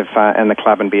want to have in the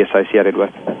club and be associated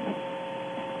with.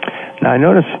 Now, I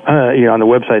notice on the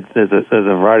website there's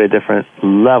a variety of different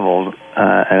levels,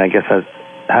 and I guess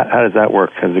how does that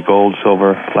work? Is it gold,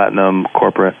 silver, platinum,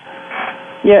 corporate?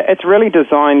 Yeah, it's really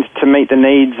designed to meet the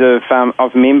needs of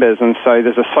members, and so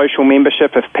there's a social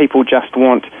membership. If people just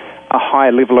want a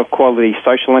higher level of quality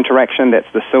social interaction, that's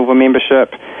the silver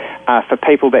membership. For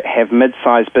people that have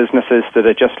mid-sized businesses that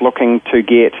are just looking to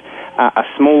get a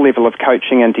small level of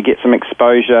coaching and to get some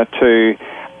exposure to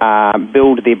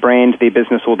build their brand, their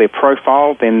business, or their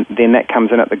profile, then that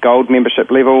comes in at the gold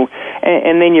membership level.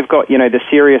 And then you've got, the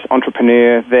serious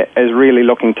entrepreneur that is really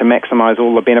looking to maximize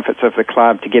all the benefits of the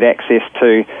club, to get access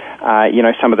to,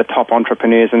 some of the top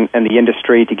entrepreneurs in the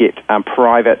industry, to get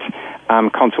private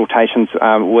consultations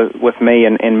with me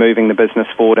and moving the business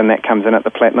forward, and that comes in at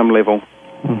the platinum level.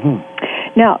 Mm-hmm.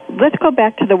 Now, let's go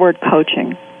back to the word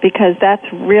coaching, because that's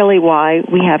really why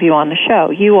we have you on the show.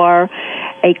 You are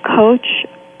a coach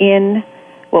in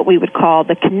what we would call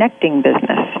the connecting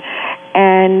business.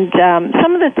 And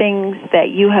some of the things that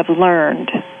you have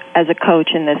learned as a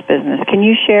coach in this business, can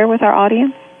you share with our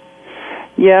audience?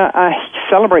 Yeah,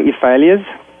 celebrate your failures.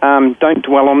 Don't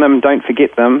dwell on them. Don't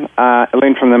forget them.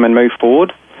 Learn from them and move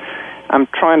forward.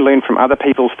 Try and learn from other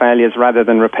people's failures rather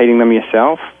than repeating them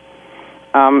yourself.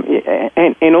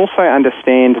 And also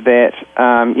understand that,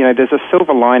 there's a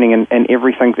silver lining in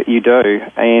everything that you do.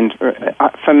 And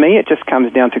for me, it just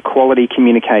comes down to quality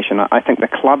communication. I think the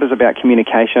club is about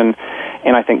communication,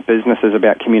 and I think business is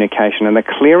about communication. And the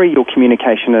clearer your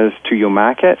communication is to your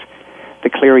market, the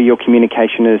clearer your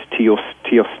communication is to your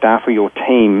staff or your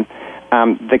team,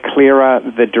 the clearer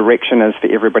the direction is for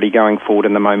everybody going forward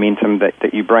and the momentum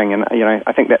that you bring. And,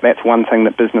 I think that's one thing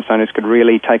that business owners could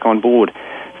really take on board.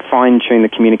 Fine-tune the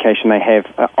communication they have.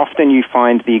 Often you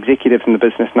find the executives in the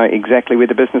business know exactly where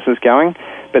the business is going,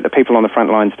 but the people on the front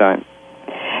lines don't.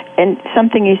 And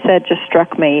something you said just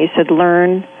struck me. You said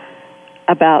learn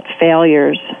about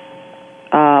failures,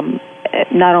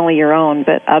 not only your own,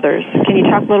 but others. Can you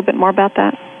talk a little bit more about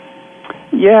that?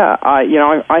 Yeah,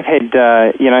 I've had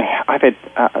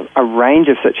a range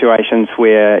of situations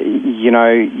where you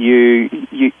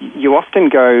often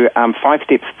go 5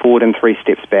 steps forward and 3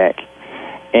 steps back.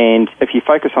 And if you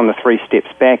focus on the 3 steps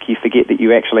back, you forget that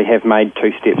you actually have made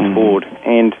 2 steps forward.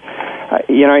 And,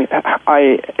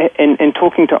 in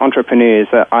talking to entrepreneurs,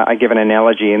 I give an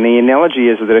analogy. And the analogy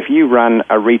is that if you run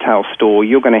a retail store,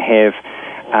 you're going to have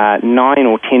 9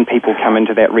 or 10 people come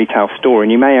into that retail store,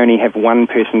 and you may only have one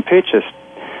person purchase.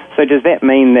 So does that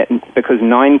mean that because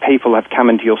 9 people have come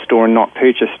into your store and not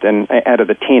purchased, and out of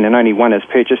the 10, and only 1 has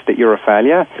purchased, that you're a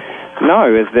failure?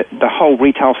 No, is that the whole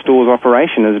retail store's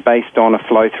operation is based on a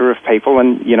flow-through of people,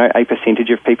 and, a percentage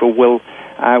of people will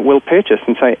purchase.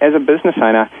 And so as a business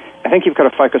owner, I think you've got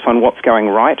to focus on what's going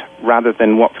right rather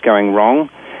than what's going wrong.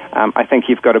 I think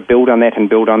you've got to build on that and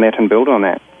build on that and build on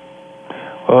that.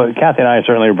 Well, Kathy and I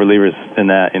certainly are believers in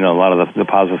that, a lot of the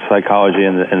positive psychology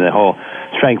and the whole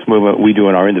strengths movement we do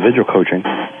in our individual coaching.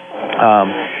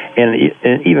 And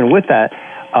even with that,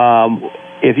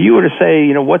 if you were to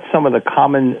say, what's some of the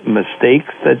common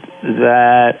mistakes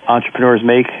that entrepreneurs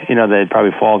make, that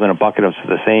probably falls in a bucket of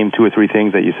the same 2 or 3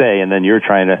 things that you say, and then you're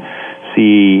trying to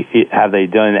see, have they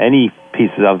done any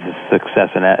pieces of the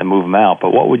success in that and move them out.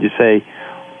 But what would you say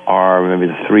are maybe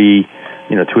the 2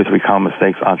 or 3 common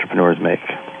mistakes entrepreneurs make?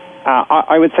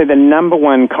 I would say the number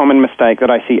one common mistake that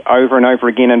I see over and over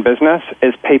again in business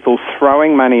is people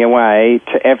throwing money away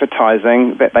to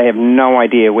advertising that they have no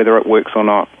idea whether it works or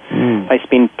not. They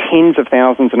spend tens of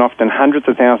thousands and often hundreds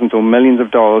of thousands or millions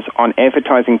of dollars on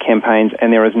advertising campaigns,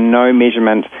 and there is no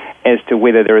measurement as to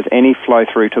whether there is any flow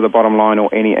through to the bottom line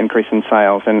or any increase in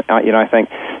sales. And I think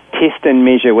test and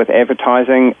measure with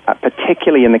advertising,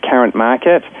 particularly in the current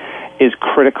market, is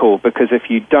critical, because if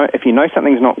you know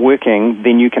something's not working,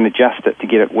 then you can adjust it to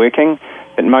get it working.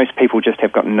 But most people just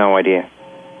have got no idea.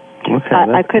 Okay,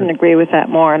 I couldn't agree with that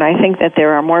more, and I think that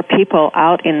there are more people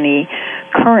out in the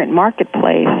current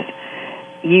marketplace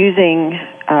using,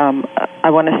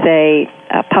 I want to say,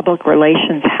 a public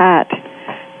relations hat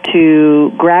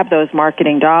to grab those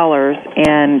marketing dollars,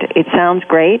 and it sounds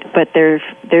great, but there's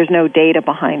no data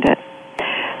behind it.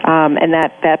 And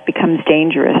that becomes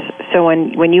dangerous. So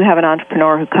when you have an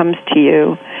entrepreneur who comes to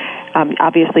you,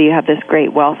 obviously you have this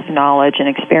great wealth of knowledge and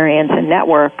experience and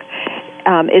network.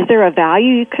 Is there a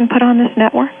value you can put on this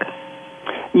network?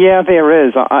 Yeah, there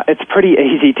is. It's pretty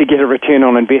easy to get a return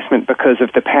on investment because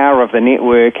of the power of the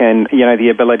network and, the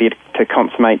ability to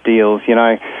consummate deals.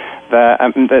 The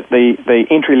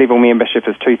entry-level membership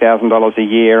is $2,000 a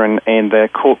year, and the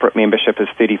corporate membership is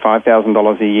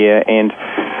 $35,000 a year. And,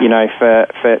 for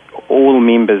all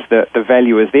members, the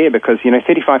value is there because,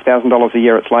 $35,000 a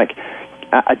year, it's like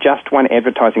just one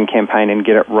advertising campaign and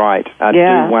get it right.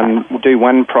 Do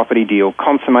one property deal,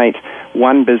 consummate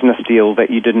one business deal that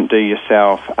you didn't do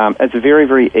yourself. It's very,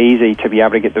 very easy to be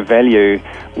able to get the value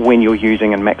when you're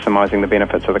using and maximizing the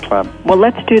benefits of the club. Well,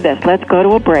 let's do this. Let's go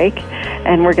to a break,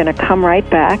 and we're going to come right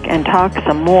back and talk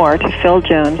some more to Phil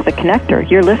Jones, the Connector.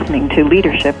 You're listening to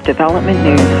Leadership Development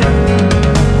News.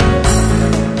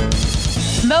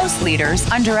 Most leaders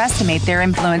underestimate their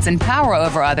influence and power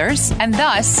over others and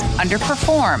thus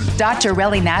underperform. Dr.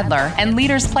 Relly Nadler and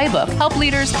Leaders Playbook help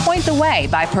leaders point the way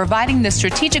by providing the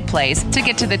strategic plays to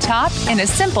get to the top in a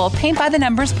simple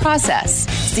paint-by-the-numbers process.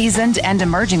 Seasoned and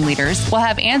emerging leaders will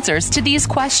have answers to these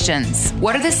questions.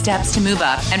 What are the steps to move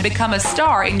up and become a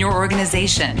star in your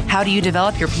organization? How do you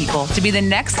develop your people to be the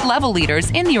next level leaders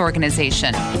in the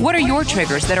organization? What are your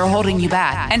triggers that are holding you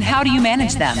back, and how do you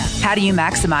manage them? How do you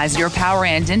maximize your power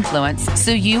and influence so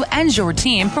you and your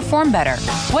team perform better?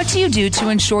 What do you do to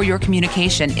ensure your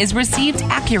communication is received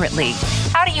accurately?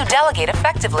 How do you delegate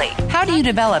effectively? How do you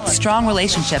develop strong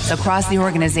relationships across the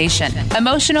organization?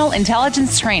 Emotional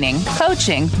intelligence training,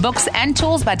 coaching, books, and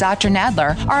tools by Dr.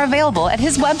 Nadler are available at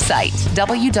his website,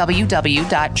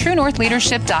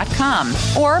 www.truenorthleadership.com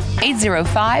or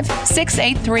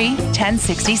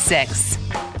 805-683-1066.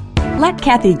 Let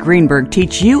Kathy Greenberg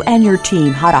teach you and your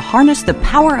team how to harness the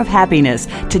power of happiness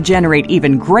to generate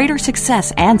even greater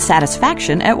success and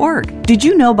satisfaction at work. Did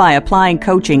you know by applying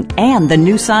coaching and the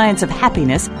new science of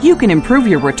happiness, you can improve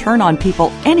your return on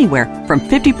people anywhere from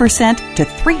 50% to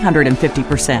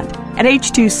 350%? At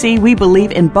H2C, we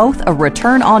believe in both a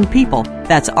return on people,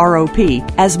 that's ROP,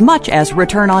 as much as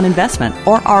return on investment,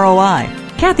 or ROI.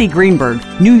 Kathy Greenberg,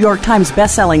 New York Times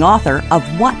bestselling author of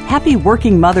What Happy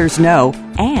Working Mothers Know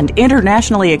and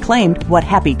internationally acclaimed What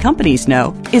Happy Companies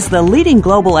Know, is the leading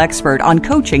global expert on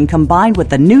coaching combined with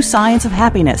the new science of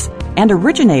happiness and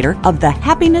originator of the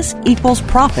Happiness Equals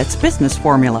Profits business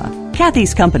formula.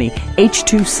 Kathy's company,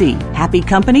 H2C, Happy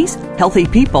Companies, Healthy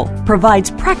People,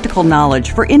 provides practical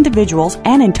knowledge for individuals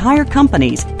and entire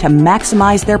companies to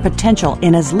maximize their potential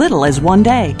in as little as one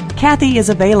day. Kathy is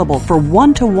available for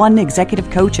one-to-one executive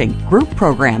coaching, group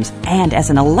programs, and as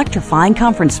an electrifying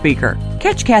conference speaker.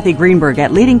 Catch Kathy Greenberg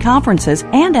at leading conferences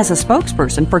and as a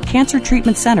spokesperson for Cancer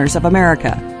Treatment Centers of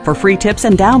America. For free tips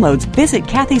and downloads, visit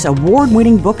Kathy's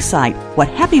award-winning book site,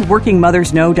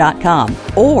 whathappyworkingmothersknow.com.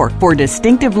 Or for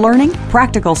distinctive learning,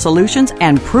 practical solutions,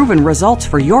 and proven results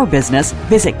for your business,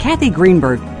 visit Kathy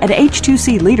Greenberg at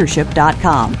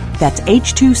h2cleadership.com. That's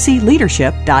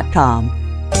h2cleadership.com.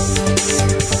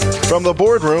 From the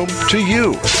boardroom to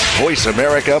you, Voice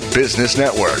America Business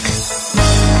Network.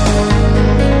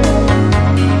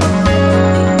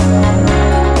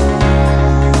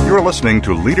 You're listening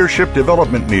to Leadership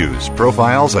Development News,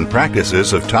 profiles and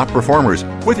practices of top performers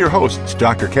with your hosts,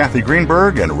 Dr. Kathy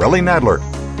Greenberg and Relly Nadler.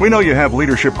 We know you have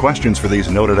leadership questions for these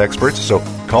noted experts, so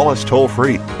call us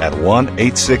toll-free at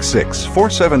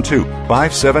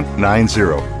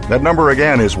 1-866-472-5790. That number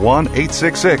again is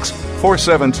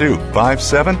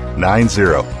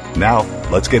 1-866-472-5790. Now,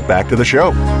 let's get back to the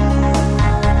show.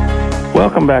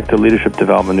 Welcome back to Leadership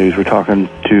Development News. We're talking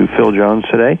to Phil Jones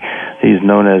today. He's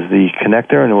known as the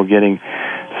Connector, and we're getting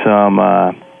some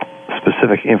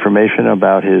specific information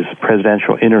about his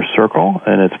Presidential Inner Circle,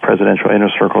 and it's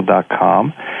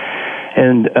presidentialinnercircle.com.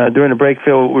 And during the break,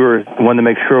 Phil, we wanted to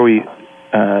make sure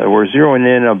we're zeroing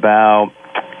in about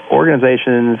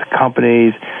organizations,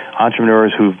 companies,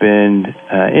 entrepreneurs who've been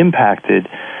impacted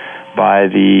by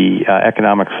the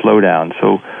economic slowdown.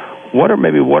 So what are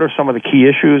some of the key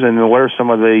issues, and what are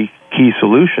some of the key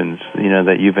solutions,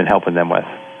 that you've been helping them with?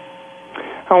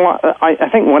 Oh, I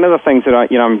think one of the things that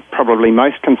I'm probably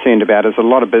most concerned about is a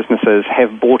lot of businesses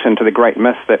have bought into the great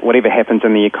myth that whatever happens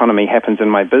in the economy happens in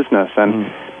my business.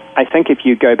 And I think if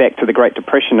you go back to the Great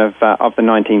Depression of the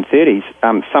 1930s,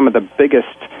 some of the biggest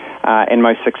and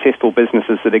most successful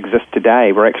businesses that exist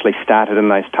today were actually started in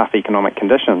those tough economic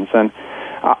conditions. And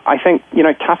I think,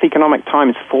 tough economic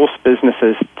times force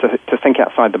businesses to think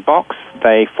outside the box.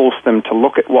 They force them to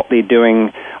look at what they're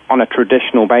doing on a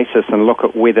traditional basis and look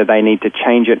at whether they need to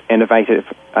change it, innovate it,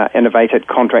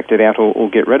 contract it out, or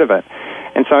get rid of it.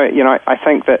 And so, I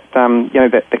think that,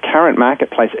 that the current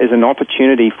marketplace is an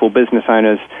opportunity for business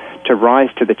owners to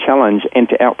rise to the challenge and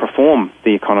to outperform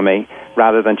the economy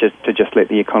rather than just let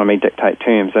the economy dictate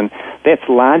terms. And that's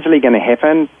largely going to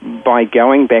happen by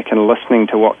going back and listening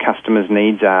to what customers'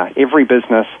 needs are. Every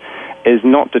business is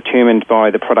not determined by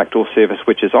the product or service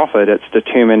which is offered. It's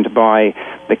determined by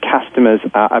the customer's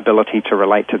ability to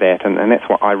relate to that. And that's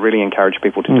what I really encourage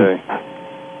people to do.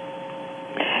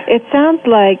 It sounds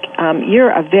like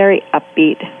you're a very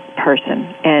upbeat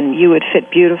person, and you would fit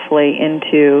beautifully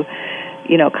into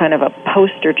kind of a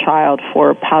poster child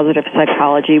for positive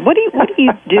psychology. What do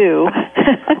you do?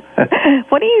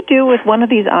 What do you do with one of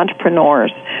these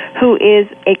entrepreneurs who is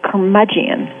a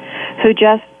curmudgeon, who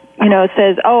just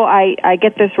says, "Oh, I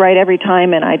get this right every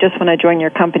time, and I just want to join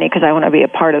your company because I want to be a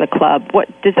part of the club"? What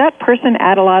does that person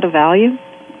add a lot of value?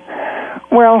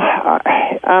 Well,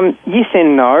 yes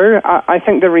and no. I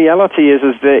think the reality is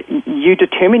that you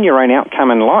determine your own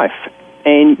outcome in life.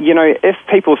 And, if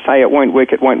people say it won't work,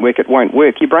 your brain's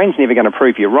never going to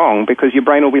prove you wrong, because your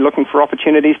brain will be looking for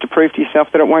opportunities to prove to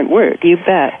yourself that it won't work. You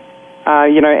bet.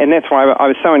 And that's why I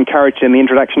was so encouraged in the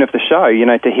introduction of the show,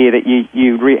 to hear that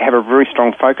you have a very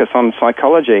strong focus on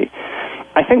psychology.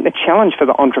 I think the challenge for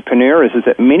the entrepreneur is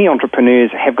that many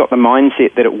entrepreneurs have got the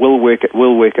mindset that it will work,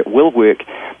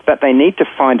 but they need to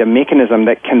find a mechanism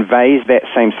that conveys that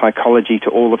same psychology to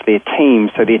all of their team,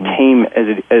 so their team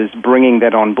is bringing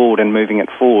that on board and moving it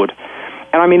forward.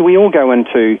 And I mean, we all go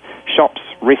into shops,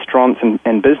 restaurants,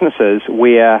 and businesses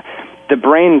where the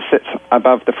brand sits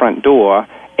above the front door,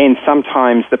 and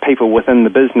sometimes the people within the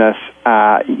business,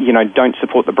 don't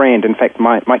support the brand. In fact,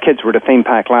 my kids were at a theme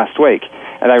park last week.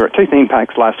 They were at 2 theme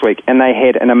parks last week, and they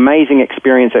had an amazing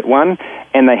experience at one,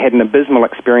 and they had an abysmal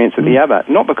experience at the other.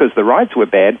 Not because the rides were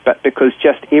bad, but because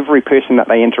just every person that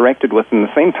they interacted with in the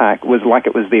theme park was like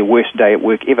it was their worst day at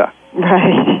work ever.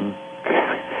 Right.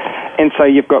 And so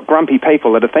you've got grumpy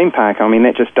people at a theme park. I mean,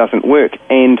 that just doesn't work.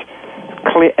 And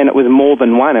it was more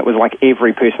than one. It was like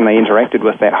every person they interacted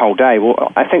with that whole day.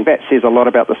 Well, I think that says a lot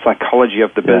about the psychology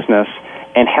of the business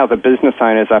and how the business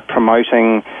owners are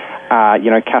promoting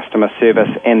customer service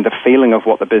and the feeling of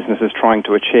what the business is trying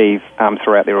to achieve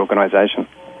throughout their organization.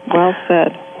 Well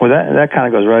said. Well, that kind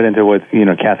of goes right into what,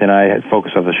 Kathy and I had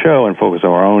focus of the show and focus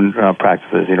of our own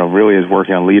practices, really is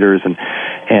working on leaders and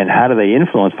how do they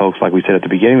influence folks, like we said at the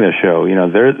beginning of the show.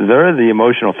 They're the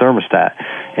emotional thermostat.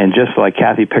 And just like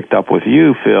Kathy picked up with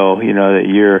you, Phil, that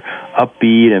you're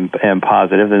upbeat and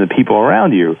positive, then the people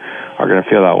around you are going to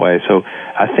feel that way. So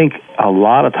I think a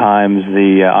lot of times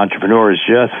the entrepreneur is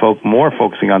just more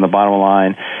focusing on the bottom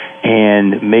line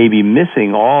and maybe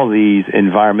missing all these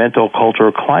environmental,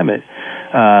 cultural, climate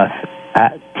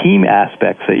team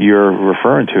aspects that you're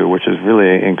referring to, which is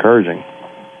really encouraging.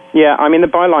 Yeah, I mean, the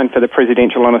byline for the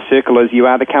Presidential Honor Circle is you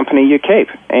are the company you keep.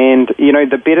 And,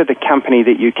 the better the company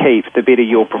that you keep, the better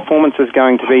your performance is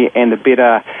going to be, and the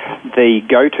better the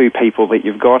go-to people that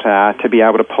you've got are to be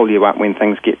able to pull you up when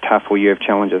things get tough or you have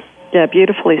challenges. Yeah,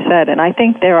 beautifully said. And I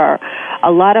think there are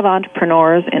a lot of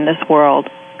entrepreneurs in this world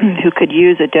who could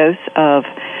use a dose of,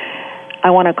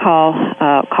 I want to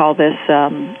call this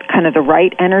kind of the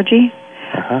right energy.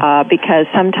 Because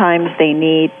sometimes they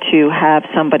need to have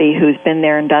somebody who's been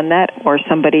there and done that, or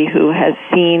somebody who has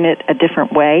seen it a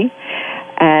different way.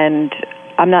 And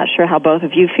I'm not sure how both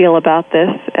of you feel about this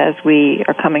as we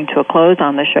are coming to a close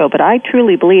on the show, but I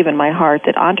truly believe in my heart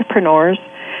that entrepreneurs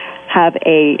have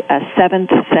a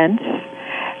seventh sense,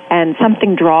 and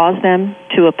something draws them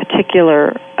to a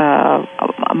particular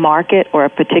market or a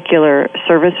particular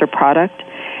service or product.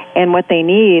 And what they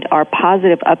need are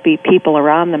positive, upbeat people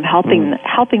around them,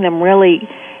 helping them really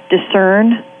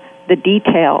discern the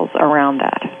details around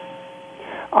that.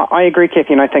 I agree,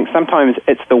 Kathy, and I think sometimes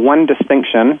it's the one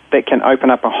distinction that can open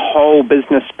up a whole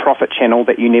business profit channel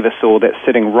that you never saw that's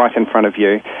sitting right in front of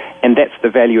you, and that's the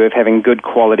value of having good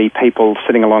quality people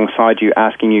sitting alongside you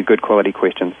asking you good quality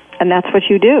questions. And that's what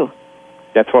you do.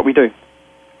 That's what we do.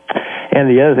 And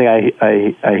the other thing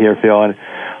I hear, Phil, and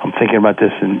I'm thinking about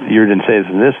this, and you didn't say this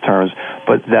in this terms,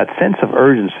 but that sense of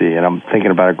urgency, and I'm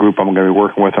thinking about a group I'm going to be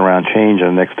working with around change in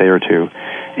the next day or two,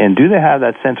 and do they have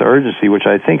that sense of urgency, which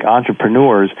I think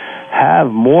entrepreneurs have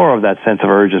more of that sense of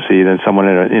urgency than someone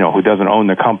who doesn't own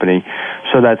the company.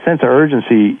 So that sense of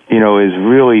urgency, is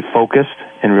really focused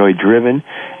and really driven,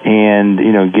 and,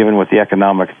 given with the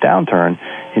economic downturn,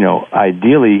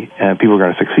 ideally people are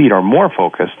going to succeed are more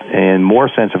focused and more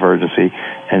sense of urgency,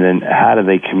 and then how do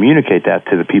they communicate that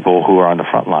to the people who are on the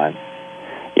front line?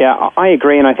 Yeah, I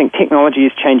agree, and I think technology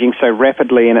is changing so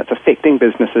rapidly and it's affecting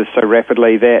businesses so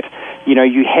rapidly that,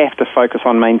 you have to focus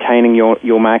on maintaining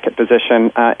your market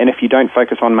position, and if you don't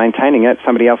focus on maintaining it,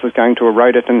 somebody else is going to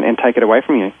erode it and take it away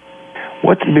from you.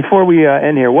 Before we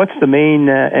end here, what's the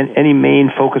any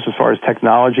main focus as far as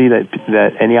technology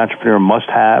that any entrepreneur must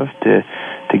have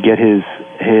to get his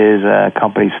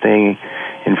company staying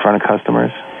in front of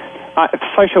customers?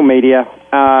 Social media.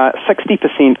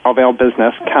 60% of our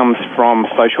business comes from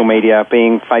social media,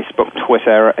 being Facebook,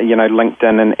 Twitter,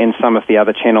 LinkedIn, and some of the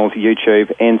other channels,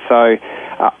 YouTube. And so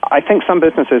I think some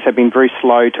businesses have been very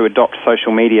slow to adopt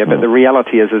social media, but the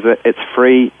reality is that it's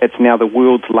free. It's now the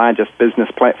world's largest business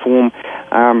platform.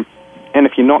 And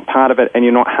if you're not part of it and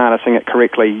you're not harnessing it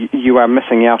correctly, you are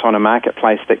missing out on a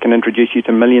marketplace that can introduce you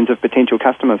to millions of potential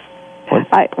customers.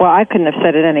 I couldn't have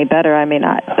said it any better. I mean,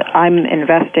 I'm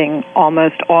investing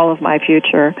almost all of my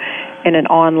future in an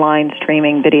online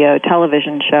streaming video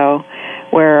television show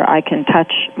where I can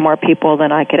touch more people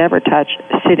than I could ever touch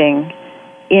sitting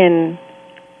in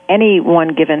any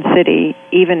one given city,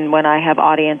 even when I have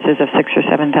audiences of 6,000 or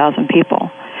 7,000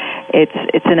 people.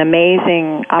 It's an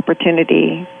amazing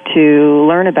opportunity to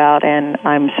learn about, and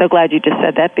I'm so glad you just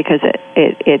said that, because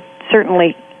it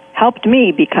certainly helped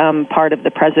me become part of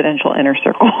the presidential inner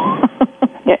circle.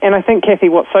 Yeah, and I think, Kathy,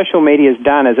 what social media has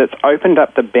done is it's opened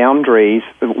up the boundaries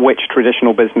which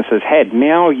traditional businesses had.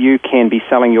 Now you can be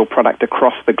selling your product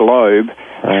across the globe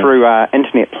through an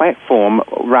internet platform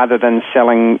rather than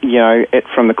selling, it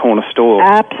from the corner store.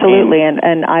 Absolutely,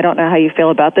 and I don't know how you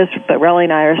feel about this, but Relly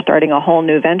and I are starting a whole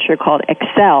new venture called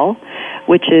Excel,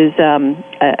 which is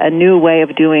a new way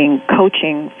of doing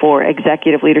coaching for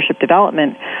executive leadership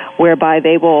development, whereby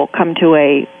they will come to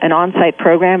an on-site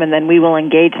program, and then we will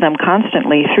engage them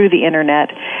constantly through the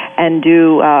internet and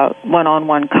do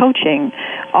one-on-one coaching,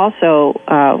 also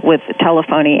with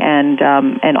telephony and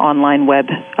online web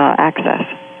access.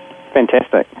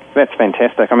 Fantastic. That's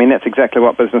fantastic. I mean, that's exactly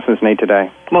what businesses need today.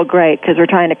 Well, great, because we're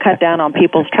trying to cut down on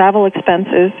people's travel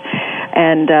expenses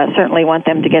and certainly want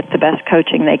them to get the best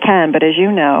coaching they can. But as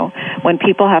you know, when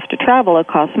people have to travel, it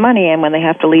costs money, and when they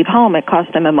have to leave home, it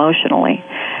costs them emotionally.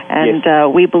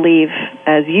 And we believe,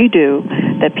 as you do,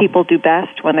 that people do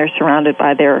best when they're surrounded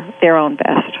by their own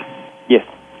best. Yes,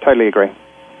 totally agree.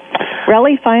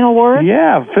 Relly, final word?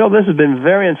 Yeah, Phil, this has been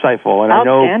very insightful, and I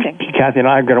know Kathy and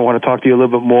I are going to want to talk to you a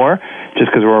little bit more,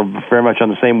 just because we're very much on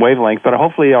the same wavelength. But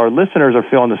hopefully our listeners are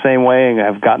feeling the same way and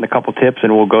have gotten a couple tips,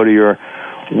 and we'll go to your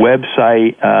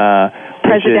website,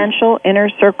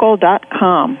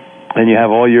 PresidentialInnerCircle.com. And you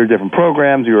have all your different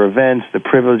programs, your events, the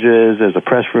privileges, there's a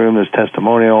press room, there's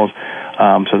testimonials,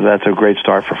 so that's a great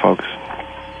start for folks.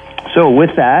 So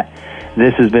with that,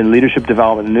 this has been Leadership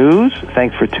Development News.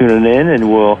 Thanks for tuning in,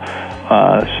 and we'll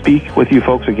speak with you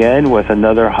folks again with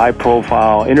another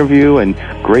high-profile interview and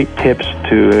great tips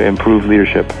to improve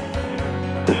leadership.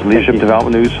 This is Leadership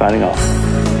Development News signing off.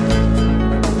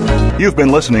 You've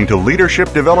been listening to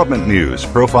Leadership Development News,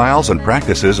 Profiles and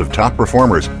Practices of Top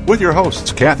Performers with your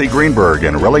hosts, Kathy Greenberg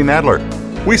and Relly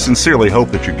Nadler. We sincerely hope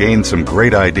that you gained some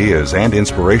great ideas and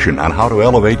inspiration on how to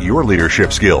elevate your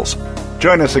leadership skills.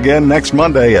 Join us again next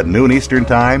Monday at noon Eastern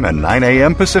Time and 9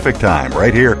 a.m. Pacific Time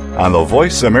right here on the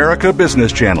Voice America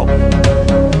Business Channel.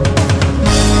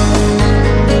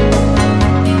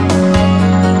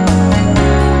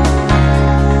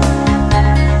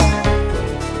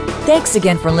 Thanks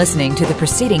again for listening to the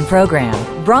preceding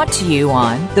program brought to you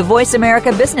on the Voice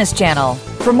America Business Channel.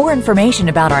 For more information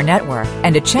about our network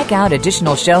and to check out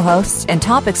additional show hosts and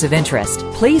topics of interest,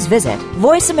 please visit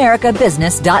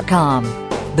voiceamericabusiness.com.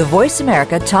 The Voice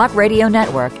America Talk Radio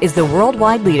Network is the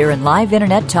worldwide leader in live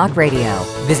Internet talk radio.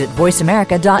 Visit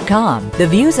voiceamerica.com. The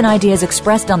views and ideas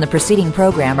expressed on the preceding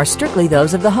program are strictly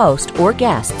those of the host or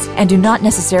guests and do not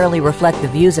necessarily reflect the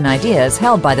views and ideas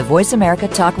held by the Voice America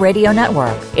Talk Radio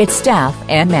Network, its staff,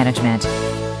 and management.